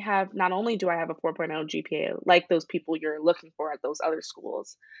 I have not only do I have a 4.0 GPA like those people you're looking for at those other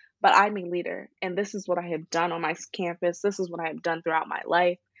schools, but I'm a leader, and this is what I have done on my campus. This is what I have done throughout my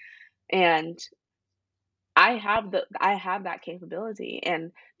life, and I have that capability,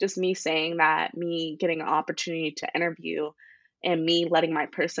 and just me saying that, me getting an opportunity to interview, and me letting my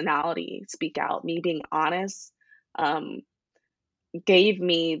personality speak out, me being honest, um, gave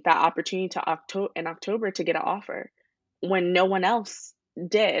me that opportunity to in October to get an offer when no one else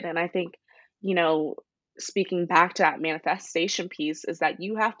did. And I think, you know, speaking back to that manifestation piece is that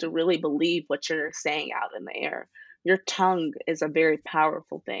you have to really believe what you're saying out in the air. Your tongue is a very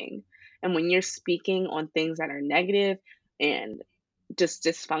powerful thing. And when you're speaking on things that are negative and just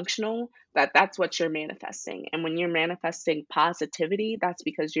dysfunctional, that's what you're manifesting. And when you're manifesting positivity, that's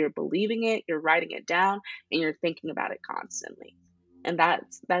because you're believing it, you're writing it down, and you're thinking about it constantly. And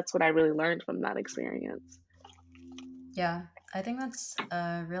that's what I really learned from that experience. Yeah. I think that's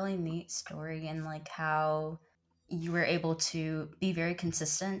a really neat story, and like how you were able to be very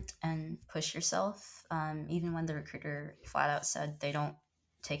consistent and push yourself, even when the recruiter flat out said they don't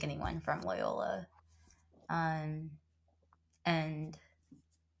take anyone from Loyola. Um, and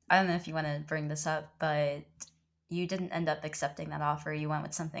I don't know if you want to bring this up, but you didn't end up accepting that offer. You went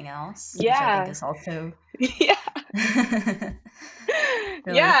with something else, which I think Yeah. is also Yeah.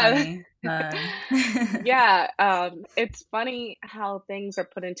 really Yeah. funny. Yeah, it's funny how things are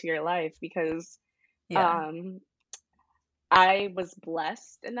put into your life because, Yeah. um, I was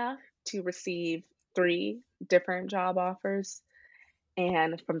blessed enough to receive 3 different job offers,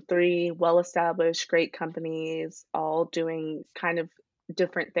 and from 3 well-established, great companies, all doing kind of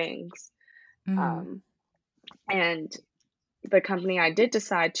different things. Hmm. Um, and the company I did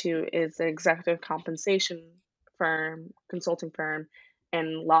decide to is an executive compensation consulting firm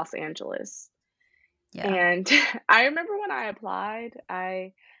in Los Angeles. Yeah. And I remember when I applied,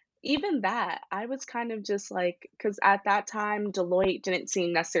 even that, I was kind of just like, because at that time, Deloitte didn't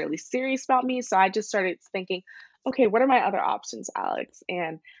seem necessarily serious about me. So I just started thinking, okay, what are my other options, Alex?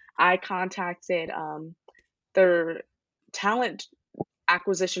 And I contacted their talent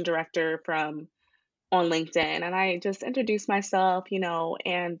acquisition director from on LinkedIn, and I just introduced myself,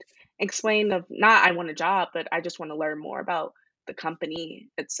 and explained of not I want a job, but I just want to learn more about the company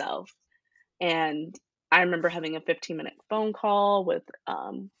itself. And I remember having a 15-minute phone call with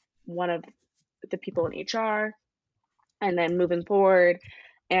one of the people in HR, and then moving forward.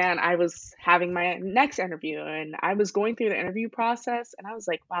 And I was having my next interview, and I was going through the interview process, and I was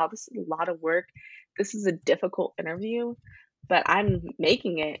like, wow, this is a lot of work. This is a difficult interview, but I'm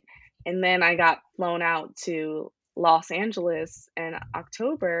making it. And then I got flown out to Los Angeles in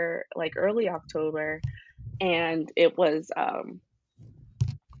October, like early October, and it was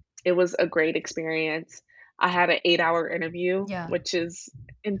a great experience. I had an 8-hour interview, Yeah. which is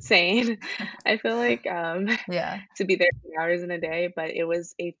insane. I feel like, Yeah. to be there 8 hours in a day, but it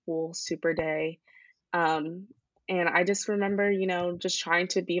was a full super day. Um, and I just remember, just trying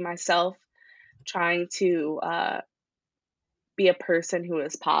to be myself, trying to, be a person who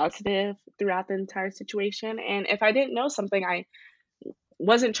is positive throughout the entire situation, and if I didn't know something, I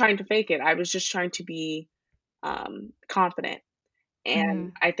wasn't trying to fake it. I was just trying to be, confident.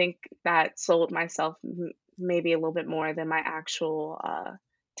 And Hmm. I think that sold myself maybe a little bit more than my actual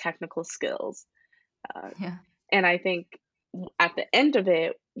technical skills. Uh, Yeah. and I think at the end of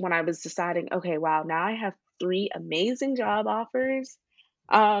it, when I was deciding, okay, wow, now I have 3 amazing job offers,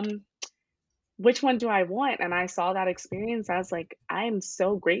 um, which one do I want? And I saw that experience. I was like, I am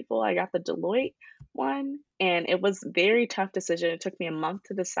so grateful I got the Deloitte one. And it was very tough decision. It took me a month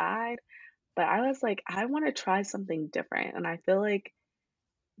to decide, but I was like, I want to try something different. And I feel like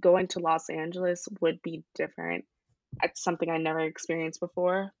going to Los Angeles would be different. It's something I never experienced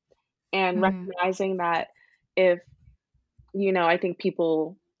before. And Hmm. recognizing that if, I think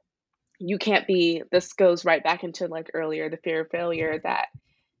people, you can't be, this goes right back into like earlier, the fear of failure, that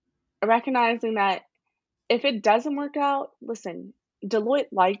recognizing that if it doesn't work out, listen,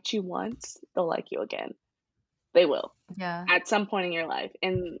 Deloitte liked you once, they'll like you again. They will Yeah. at some point in your life.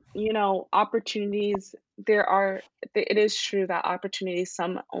 And, opportunities, there are, it is true that opportunities,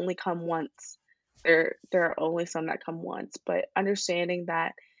 some only come once. There are only some that come once, but understanding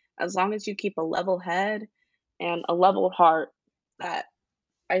that as long as you keep a level head and a level heart, that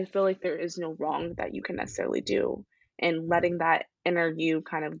I feel like there is no wrong that you can necessarily do, and letting that inner you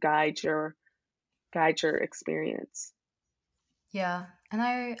kind of guide your experience. Yeah. And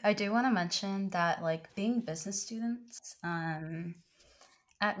I do want to mention that like being business students,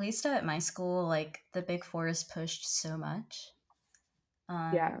 at least at my school, like the Big Four is pushed so much.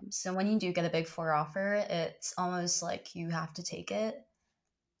 Yeah. So when you do get a Big Four offer, it's almost like you have to take it.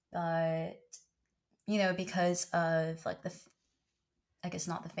 But because of like I guess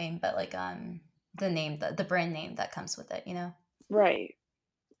not the fame, but like the name, the brand name that comes with it, Right.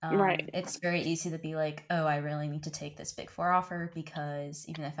 Right. it's very easy to be like, oh, I really need to take this Big Four offer because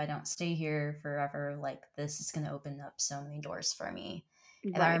even if I don't stay here forever, like this is going to open up so many doors for me.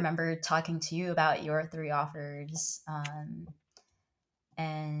 And I Right. remember talking to you about your three offers,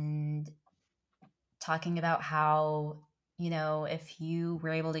 and talking about how, if you were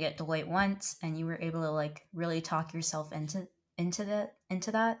able to get Deloitte once and you were able to like really talk yourself into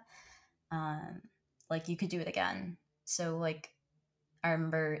that, um, like you could do it again. So like I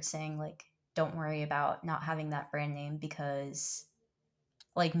remember saying like, don't worry about not having that brand name because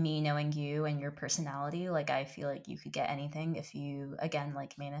like me knowing you and your personality, like I feel like you could get anything if you again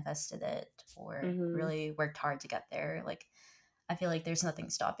like manifested it or Mhm. really worked hard to get there. Like I feel like there's nothing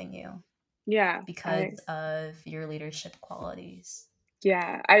stopping you Yeah, because of your leadership qualities.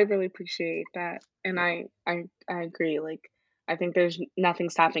 I really appreciate that, and I agree, like, I think there's nothing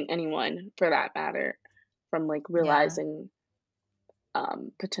stopping anyone, for that matter, from, like, Yeah. realizing,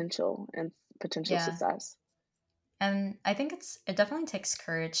 potential and potential Yeah. success. And I think it definitely takes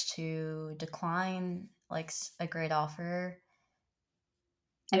courage to decline like a great offer.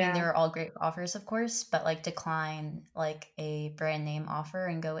 I mean, Yeah. they're all great offers, of course, but like decline like a brand name offer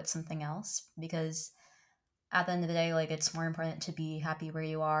and go with something else because at the end of the day, like it's more important to be happy where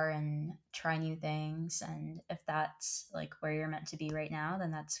you are and try new things. And if that's like where you're meant to be right now,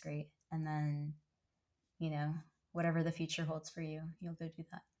 then that's great. And then, you know, whatever the future holds for you, you'll go do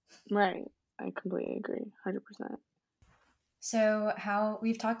that. Right. I completely agree, 100%. So, how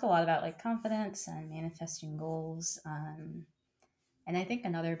we've talked a lot about like confidence and manifesting goals. And I think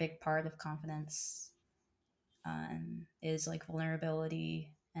another big part of confidence is like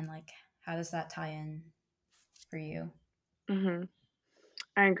vulnerability and like how does that tie in for you? Mhm.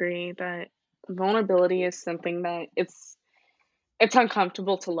 I agree that vulnerability is something that it's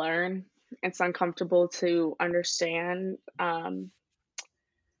uncomfortable to learn, it's uncomfortable to understand,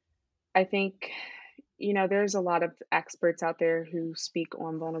 I think, there's a lot of experts out there who speak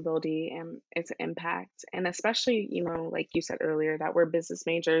on vulnerability and its impact. And especially, like you said earlier, that we're business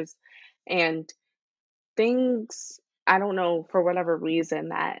majors and things, I don't know, for whatever reason,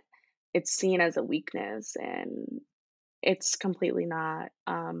 that it's seen as a weakness, and it's completely not.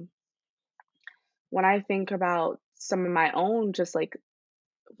 When I think about some of my own, just like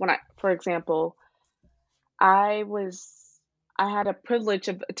for example, I was I had a privilege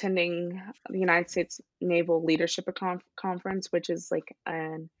of attending the United States Naval Leadership Conference, which is like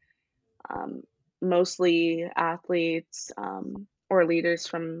an um, mostly athletes or leaders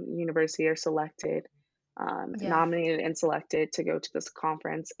from university are selected, Yeah. nominated and selected to go to this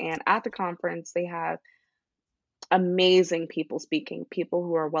conference. And at the conference, they have amazing people speaking, people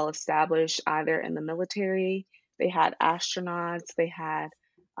who are well established either in the military. They had astronauts. They had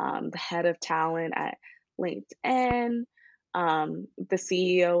the head of talent at LinkedIn, the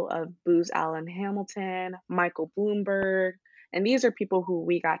CEO of Booz Allen Hamilton, Michael Bloomberg. And these are people who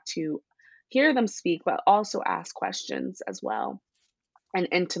we got to hear them speak, but also ask questions as well in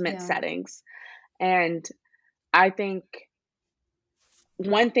intimate Yeah. settings. And I think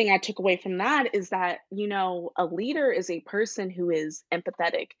one thing I took away from that is that, a leader is a person who is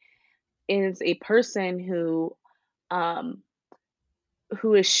empathetic, is a person who um,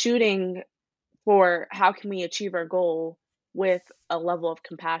 who is shooting for how can we achieve our goal with a level of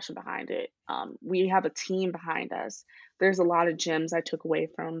compassion behind it. We have a team behind us. There's a lot of gems I took away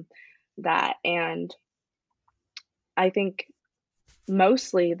from that. And I think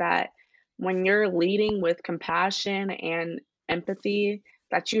mostly that when you're leading with compassion and empathy,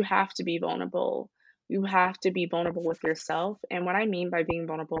 that you have to be vulnerable. You have to be vulnerable with yourself. And what I mean by being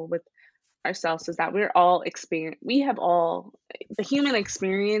vulnerable with ourselves is that we have all the human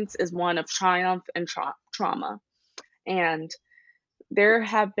experience is one of triumph and trauma. And there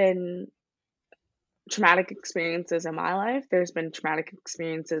have been traumatic experiences in my life. There's been traumatic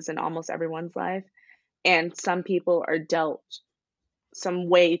experiences in almost everyone's life. And some people are dealt some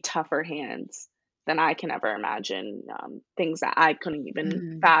way tougher hands than I can ever imagine, things that I couldn't even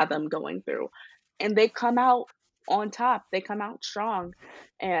Mhm. fathom going through. And they come out on top, they come out strong.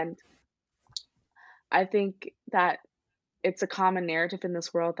 And I think that it's a common narrative in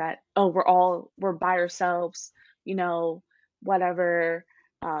this world that, oh, we're by ourselves, you know, whatever.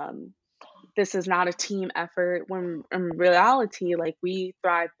 Um, this is not a team effort. When in reality, like we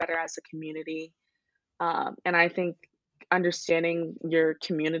thrive better as a community. And I think understanding your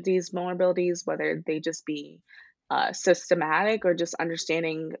community's vulnerabilities, whether they just be systematic or just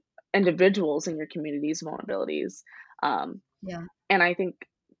understanding individuals in your community's vulnerabilities. Um, Yeah. and I think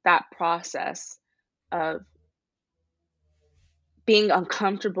that process of being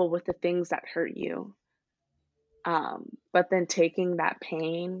uncomfortable with the things that hurt you, but then taking that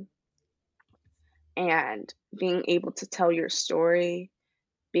pain and being able to tell your story,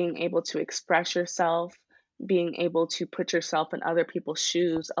 being able to express yourself, being able to put yourself in other people's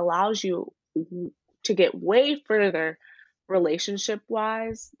shoes allows you to get way further relationship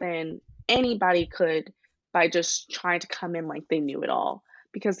wise than anybody could by just trying to come in like they knew it all.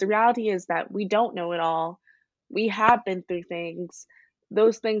 Because the reality is that we don't know it all. We have been through things.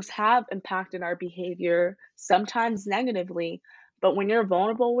 Those things have impacted our behavior, sometimes negatively. But when you're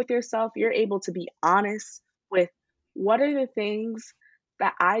vulnerable with yourself, you're able to be honest with what are the things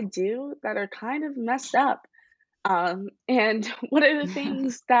that I do that are kind of messed up? And what are the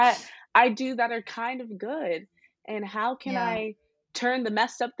things that I do that are kind of good? And how can Yeah. I turn the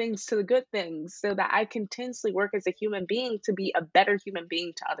messed up things to the good things so that I continuously work as a human being to be a better human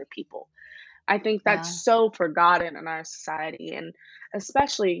being to other people? I think Yeah. that's so forgotten in our society. And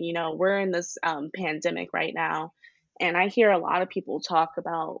especially, we're in this pandemic right now. And I hear a lot of people talk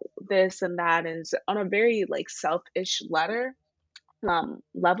about this and that, and it's on a very like selfish level,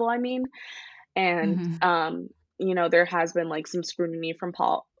 I mean. And, Mhm. there has been, like, some scrutiny from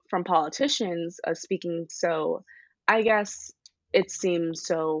politicians, speaking so I guess it seems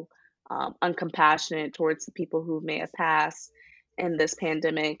so, uncompassionate towards the people who may have passed in this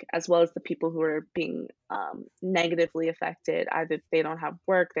pandemic, as well as the people who are being, negatively affected. Either they don't have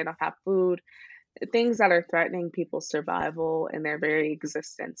work, they don't have food, things that are threatening people's survival and their very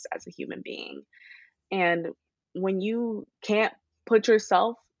existence as a human being. And when you can't put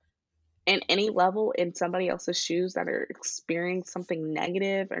yourself in any level in somebody else's shoes that are experiencing something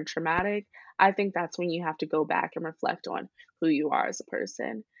negative and traumatic, I think that's when you have to go back and reflect on who you are as a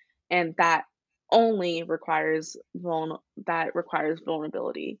person. And that only requires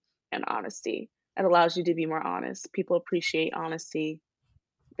vulnerability and honesty. It allows you to be more honest. People appreciate honesty.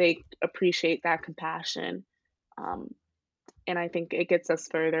 They appreciate that compassion. Um, and I think it gets us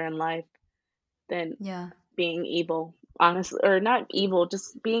further in life than Yeah. being evil, honestly, or not evil,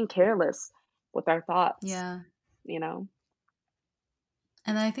 just being careless with our thoughts, Yeah. you know?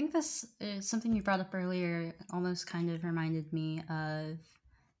 And I think this is something you brought up earlier, almost kind of reminded me of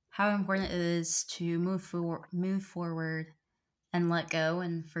how important it is to move forward and let go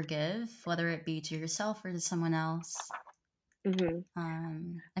and forgive, whether it be to yourself or to someone else. Mhm.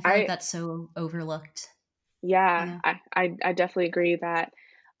 I feel like I that's so overlooked, you Yeah, know? I definitely agree that,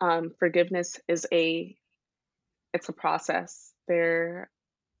 forgiveness is it's a process. There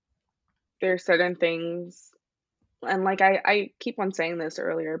are certain things, and, like, I keep on saying this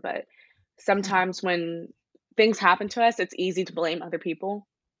earlier, but sometimes when things happen to us, it's easy to blame other people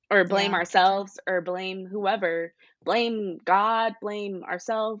or blame Yeah, true. ourselves or blame whoever. Blame God, blame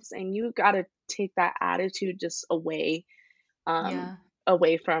ourselves, and you gotta take that attitude just um, Yeah.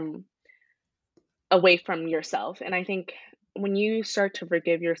 away from away from yourself. And I think when you start to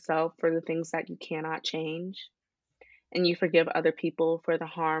forgive yourself for the things that you cannot change, and you forgive other people for the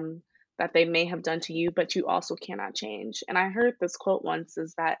harm that they may have done to you, but you also cannot change. And I heard this quote once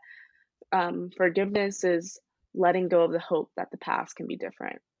is that forgiveness is letting go of the hope that the past can be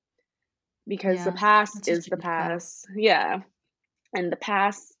different because the Yeah. past That's is such a the good quote. past. Yeah. And the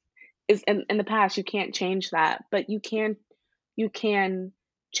past is in the past, you can't change that, but you can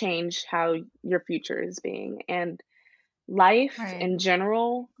change how your future is being, and life Right. in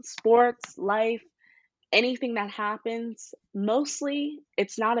general, sports, life, anything that happens, mostly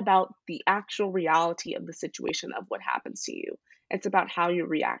it's not about the actual reality of the situation of what happens to you. It's about how you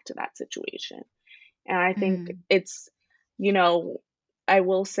react to that situation. And I think Mm. it's, you know, I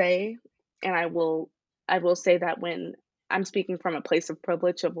will say, and I will say that when I'm speaking from a place of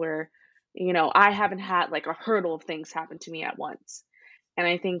privilege of where, I haven't had like a hurdle of things happen to me at once. And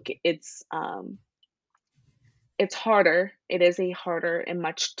I think it's harder. It is a harder and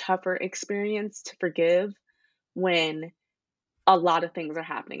much tougher experience to forgive when a lot of things are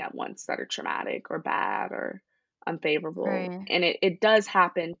happening at once that are traumatic or bad or unfavorable. Right. And it does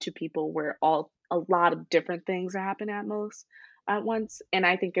happen to people where a lot of different things are happening at once. And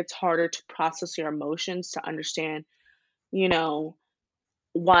I think it's harder to process your emotions to understand, you know,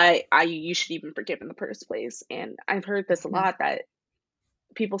 why I you should even forgive in the first place. And I've heard this a Yeah. lot that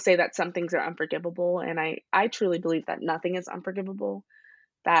people say that some things are unforgivable. And I truly believe that nothing is unforgivable,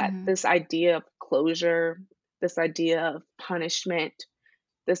 that Mhm. this idea of closure, this idea of punishment,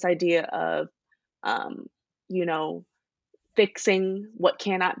 this idea of, um, you know, fixing what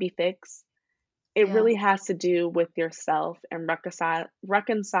cannot be fixed. It Yeah. really has to do with yourself and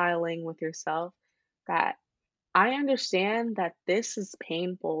reconciling with yourself that I understand that this is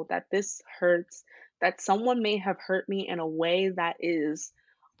painful, that this hurts, that someone may have hurt me in a way that is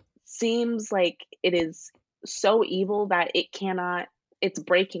seems like it is so evil that it's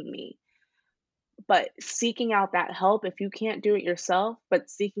breaking me. But seeking out that help, if you can't do it yourself, but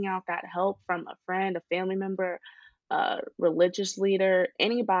seeking out that help from a friend, a family member, a religious leader,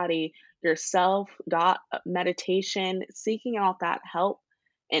 anybody, yourself, God, meditation, seeking out that help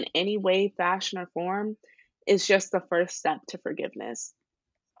in any way, fashion, or form is just the first step to forgiveness.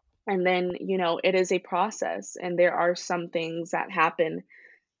 And then, it is a process, and there are some things that happen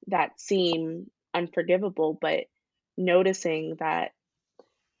that seem unforgivable, but noticing that,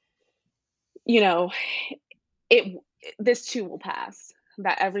 you know, It this too will pass,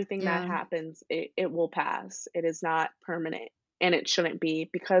 that everything that Yeah. happens, it will pass. It is not permanent, and it shouldn't be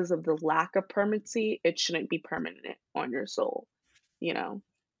because of the lack of permanency, it shouldn't be permanent on your soul, you know?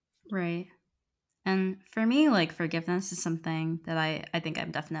 Right. And for me, like forgiveness is something that I think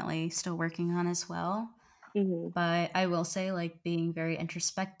I'm definitely still working on as well. Mhm. But I will say, like, being very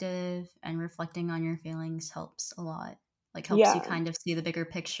introspective and reflecting on your feelings helps a lot. Like, helps you Yeah, kind of see the bigger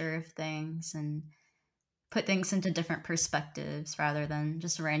picture of things and put things into different perspectives rather than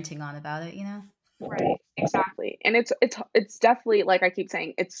just ranting on about it, you know? right, exactly, and it's definitely like I keep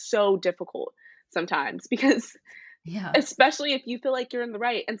saying, it's so difficult sometimes because Yeah. especially if you feel like you're in the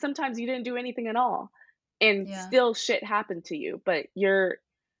right, and sometimes you didn't do anything at all, and Yeah. still shit happened to you, but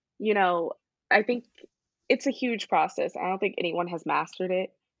you know, I think it's a huge process. I don't think anyone has mastered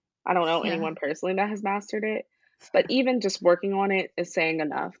it. I don't know Yeah. anyone personally that has mastered it. But even just working on it is saying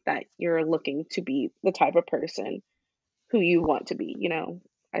enough that you're looking to be the type of person who you want to be.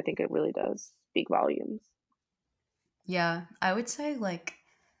 I think it really does speak volumes. Yeah. I would say, like,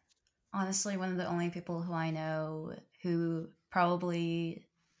 honestly, one of the only people who I know who probably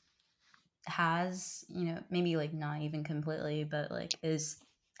has, maybe like not even completely, but like is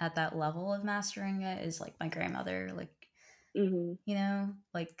at that level of mastering it is like my grandmother. Like, Mhm.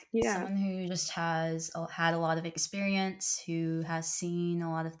 like Yeah. someone who just has had a lot of experience, who has seen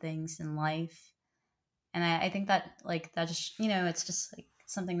a lot of things in life. And I think that, like, that just, it's just like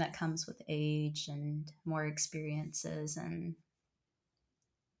something that comes with age and more experiences and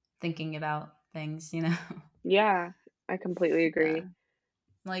thinking about things. Yeah. I completely Yeah. agree.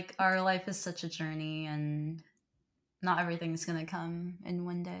 Like, our life is such a journey, and not everything's gonna come in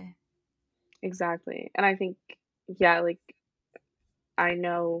one day. Exactly. And I think, yeah, like I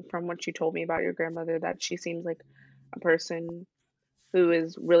know from what you told me about your grandmother that she seems like a person who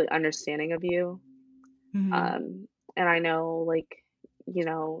is really understanding of you. Hmm. And I know, like,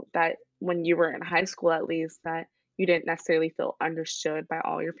 that when you were in high school, at least, that you didn't necessarily feel understood by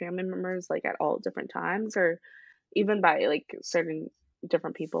all your family members, like at all different times, or even by like certain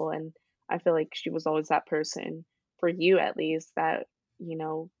different people. And I feel like she was always that person for you, at least, that,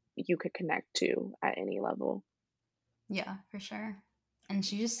 you could connect to at any level. Yeah, for sure. And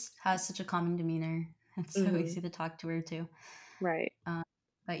she just has such a calming demeanor. It's so Hmm. easy to talk to her too. Right. Um,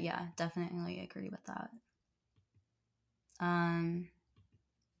 but yeah, definitely agree with that. Um,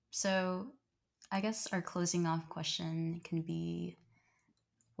 so I guess our closing off question can be,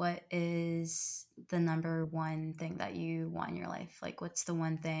 what is the number one thing that you want in your life? Like, what's the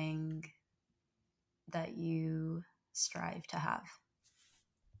one thing that you strive to have?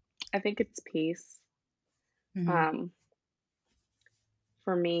 I think it's peace. Mm-hmm. Um,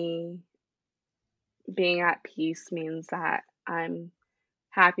 for me, being at peace means that I'm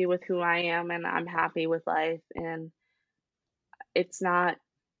happy with who I am and I'm happy with life. And it's not,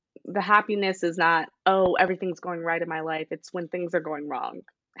 the happiness is not, oh, everything's going right in my life. It's when things are going wrong.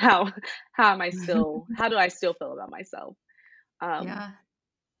 How how do I still feel about myself? Um, Yeah.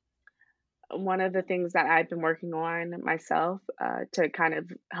 one of the things that I've been working on myself, to kind of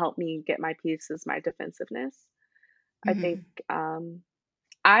help me get my peace is my defensiveness. I think, Mm-hmm. um,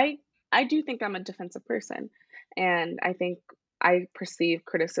 I I do think I'm a defensive person, and I think I perceive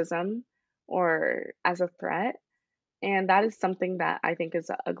criticism or as a threat, and that is something that I think is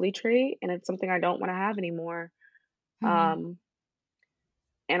an ugly trait, and it's something I don't want to have anymore. Mm-hmm. Um,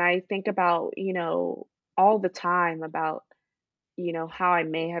 and I think about, all the time about, how I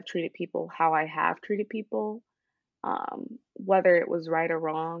may have treated people, how I have treated people, whether it was right or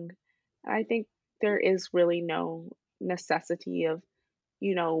wrong. And I think there is really no necessity of,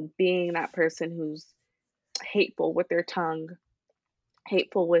 being that person who's hateful with their tongue,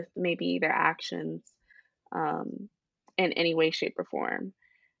 hateful with maybe their actions, um, in any way, shape, or form.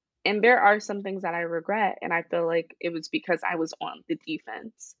 And there are some things that I regret, and I feel like it was because I was on the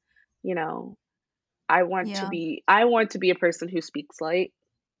defense. You know, Yeah. I want to be a person who speaks light.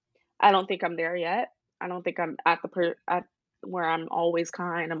 I don't think I'm there yet. I don't think I'm at where I'm always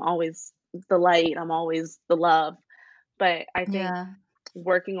kind, I'm always the light, I'm always the love. But I think Yeah.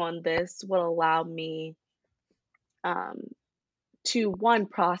 working on this will allow me, um, to one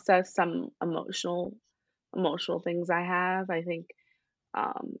process some emotional things I have.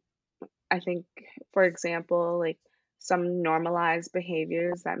 Um, I think, for example, like some normalized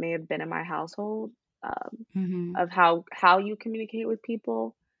behaviors that may have been in my household, Mm-hmm. of how you communicate with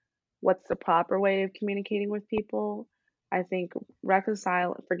people, what's the proper way of communicating with people. I think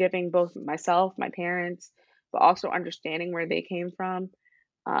forgiving both myself, my parents, but also understanding where they came from,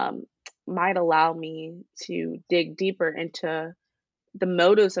 um, might allow me to dig deeper into the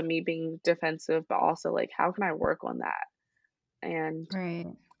motives of me being defensive, but also like how can I work on that? And Right.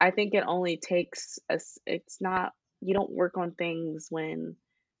 I think it only takes us. It's not, you don't work on things when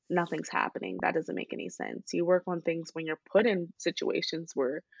nothing's happening. That doesn't make any sense. You work on things when you're put in situations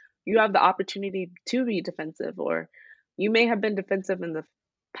where you have the opportunity to be defensive, or you may have been defensive in the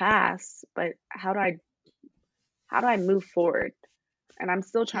past, but how do I move forward? And I'm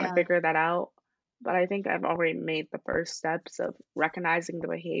still trying to Yeah. figure that out, but I think I've already made the first steps of recognizing the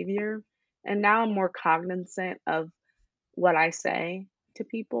behavior, and now I'm more cognizant of what I say to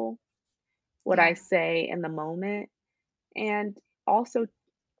people, what I Yeah. say in the moment, and also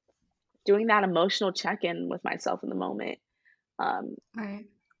doing that emotional check-in with myself in the moment. Um, Right.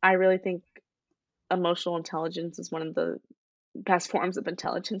 I really think emotional intelligence is one of the best forms of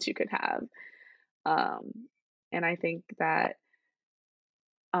intelligence you could have. Um, and I think that,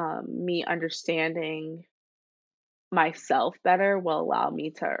 me understanding myself better will allow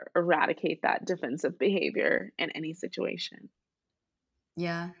me to eradicate that defensive behavior in any situation.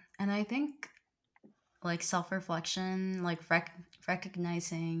 Yeah. And I think like self reflection, like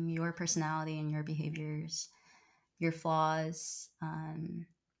recognizing your personality and your behaviors, your flaws,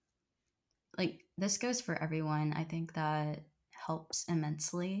 like this goes for everyone. I think that helps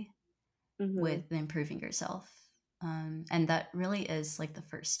immensely Mhm. with improving yourself. And that really is like the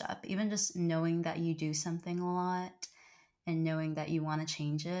first step. Even just knowing that you do something a lot and knowing that you want to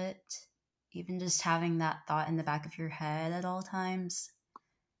change it, even just having that thought in the back of your head at all times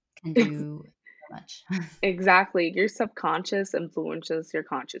can do so much. Exactly. Your subconscious influences your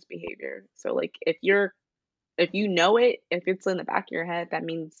conscious behavior. So like if you know it, if it's in the back of your head, that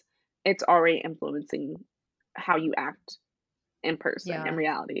means it's already influencing how you act in person, in Yeah.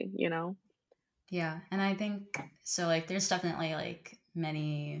 reality? Yeah. And I think so, like, there's definitely like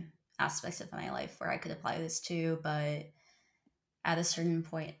many aspects of my life where I could apply this to, but at a certain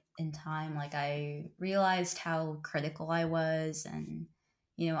point in time, like, I realized how critical I was. And,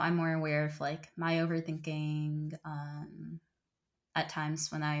 I'm more aware of like my overthinking at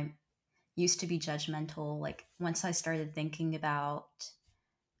times when I used to be judgmental. Like, once I started thinking about,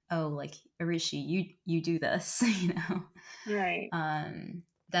 oh, like, Arishi, you do this, Right.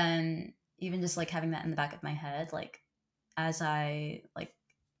 then even just like having that in the back of my head, like as I like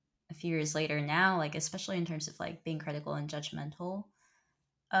a few years later now, like especially in terms of like being critical and judgmental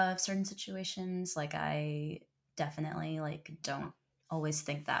of certain situations, like I definitely like don't always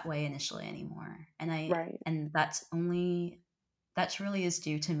think that way initially anymore. Right. And that really is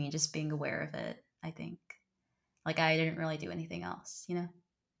due to me just being aware of it, I think. Like I didn't really do anything else.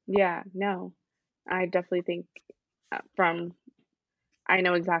 Yeah, no. I definitely think, from I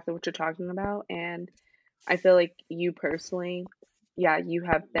know exactly what you're talking about, and I feel like you personally, yeah, you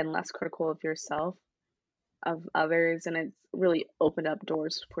have been less critical of yourself, of others, and it's really opened up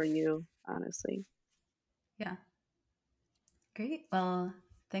doors for you, honestly. Yeah. Great. Well,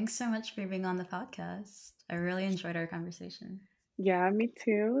 thanks so much for being on the podcast. I really enjoyed our conversation. Yeah, me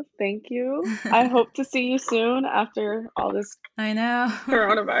too. Thank you. I hope to see you soon after all this I know.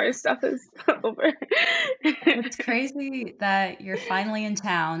 coronavirus stuff is over. It's crazy that you're finally in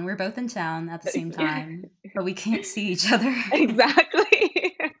town. We're both in town at the same time, but we can't see each other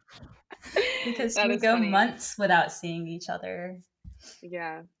Exactly. because That we is go funny. months without seeing each other.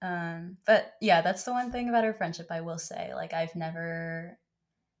 Yeah. But yeah, that's the one thing about our friendship I will say. Like I feel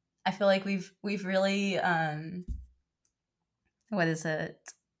like we've really what is it?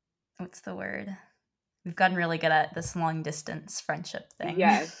 What's the word? We've gotten really good at this long distance friendship thing.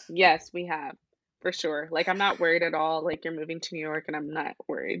 Yes. Yes, we have. For sure. Like, I'm not worried at all. Like, you're moving to New York, and I'm not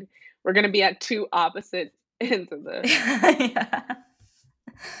worried. We're gonna be at two opposite ends of the Yeah.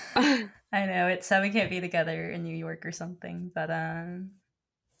 I know it's sad we can't be together in New York or something, but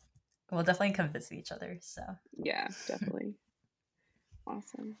we'll definitely come visit each other. So Yeah, definitely.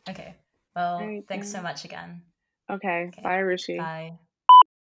 Awesome. okay, All well, right thanks so then. much again. Okay. Okay, Bye, Rishi. bye.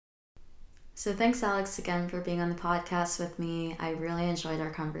 So thanks, Alex, again for being on the podcast with me. I really enjoyed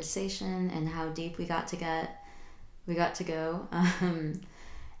our conversation and how deep we got to go.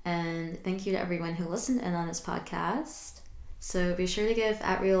 And thank you to everyone who listened in on this podcast. So be sure to give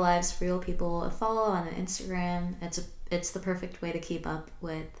at Real Lives Real People a follow on Instagram. It's the perfect way to keep up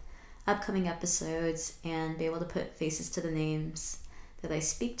with upcoming episodes and be able to put faces to the names that I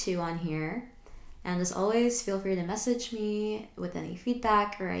speak to on here. And as always, feel free to message me with any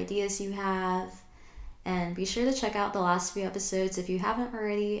feedback or ideas you have. And be sure to check out the last few episodes if you haven't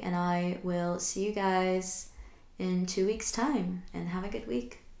already. And I will see you guys in 2 weeks' time. And have a good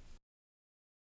week.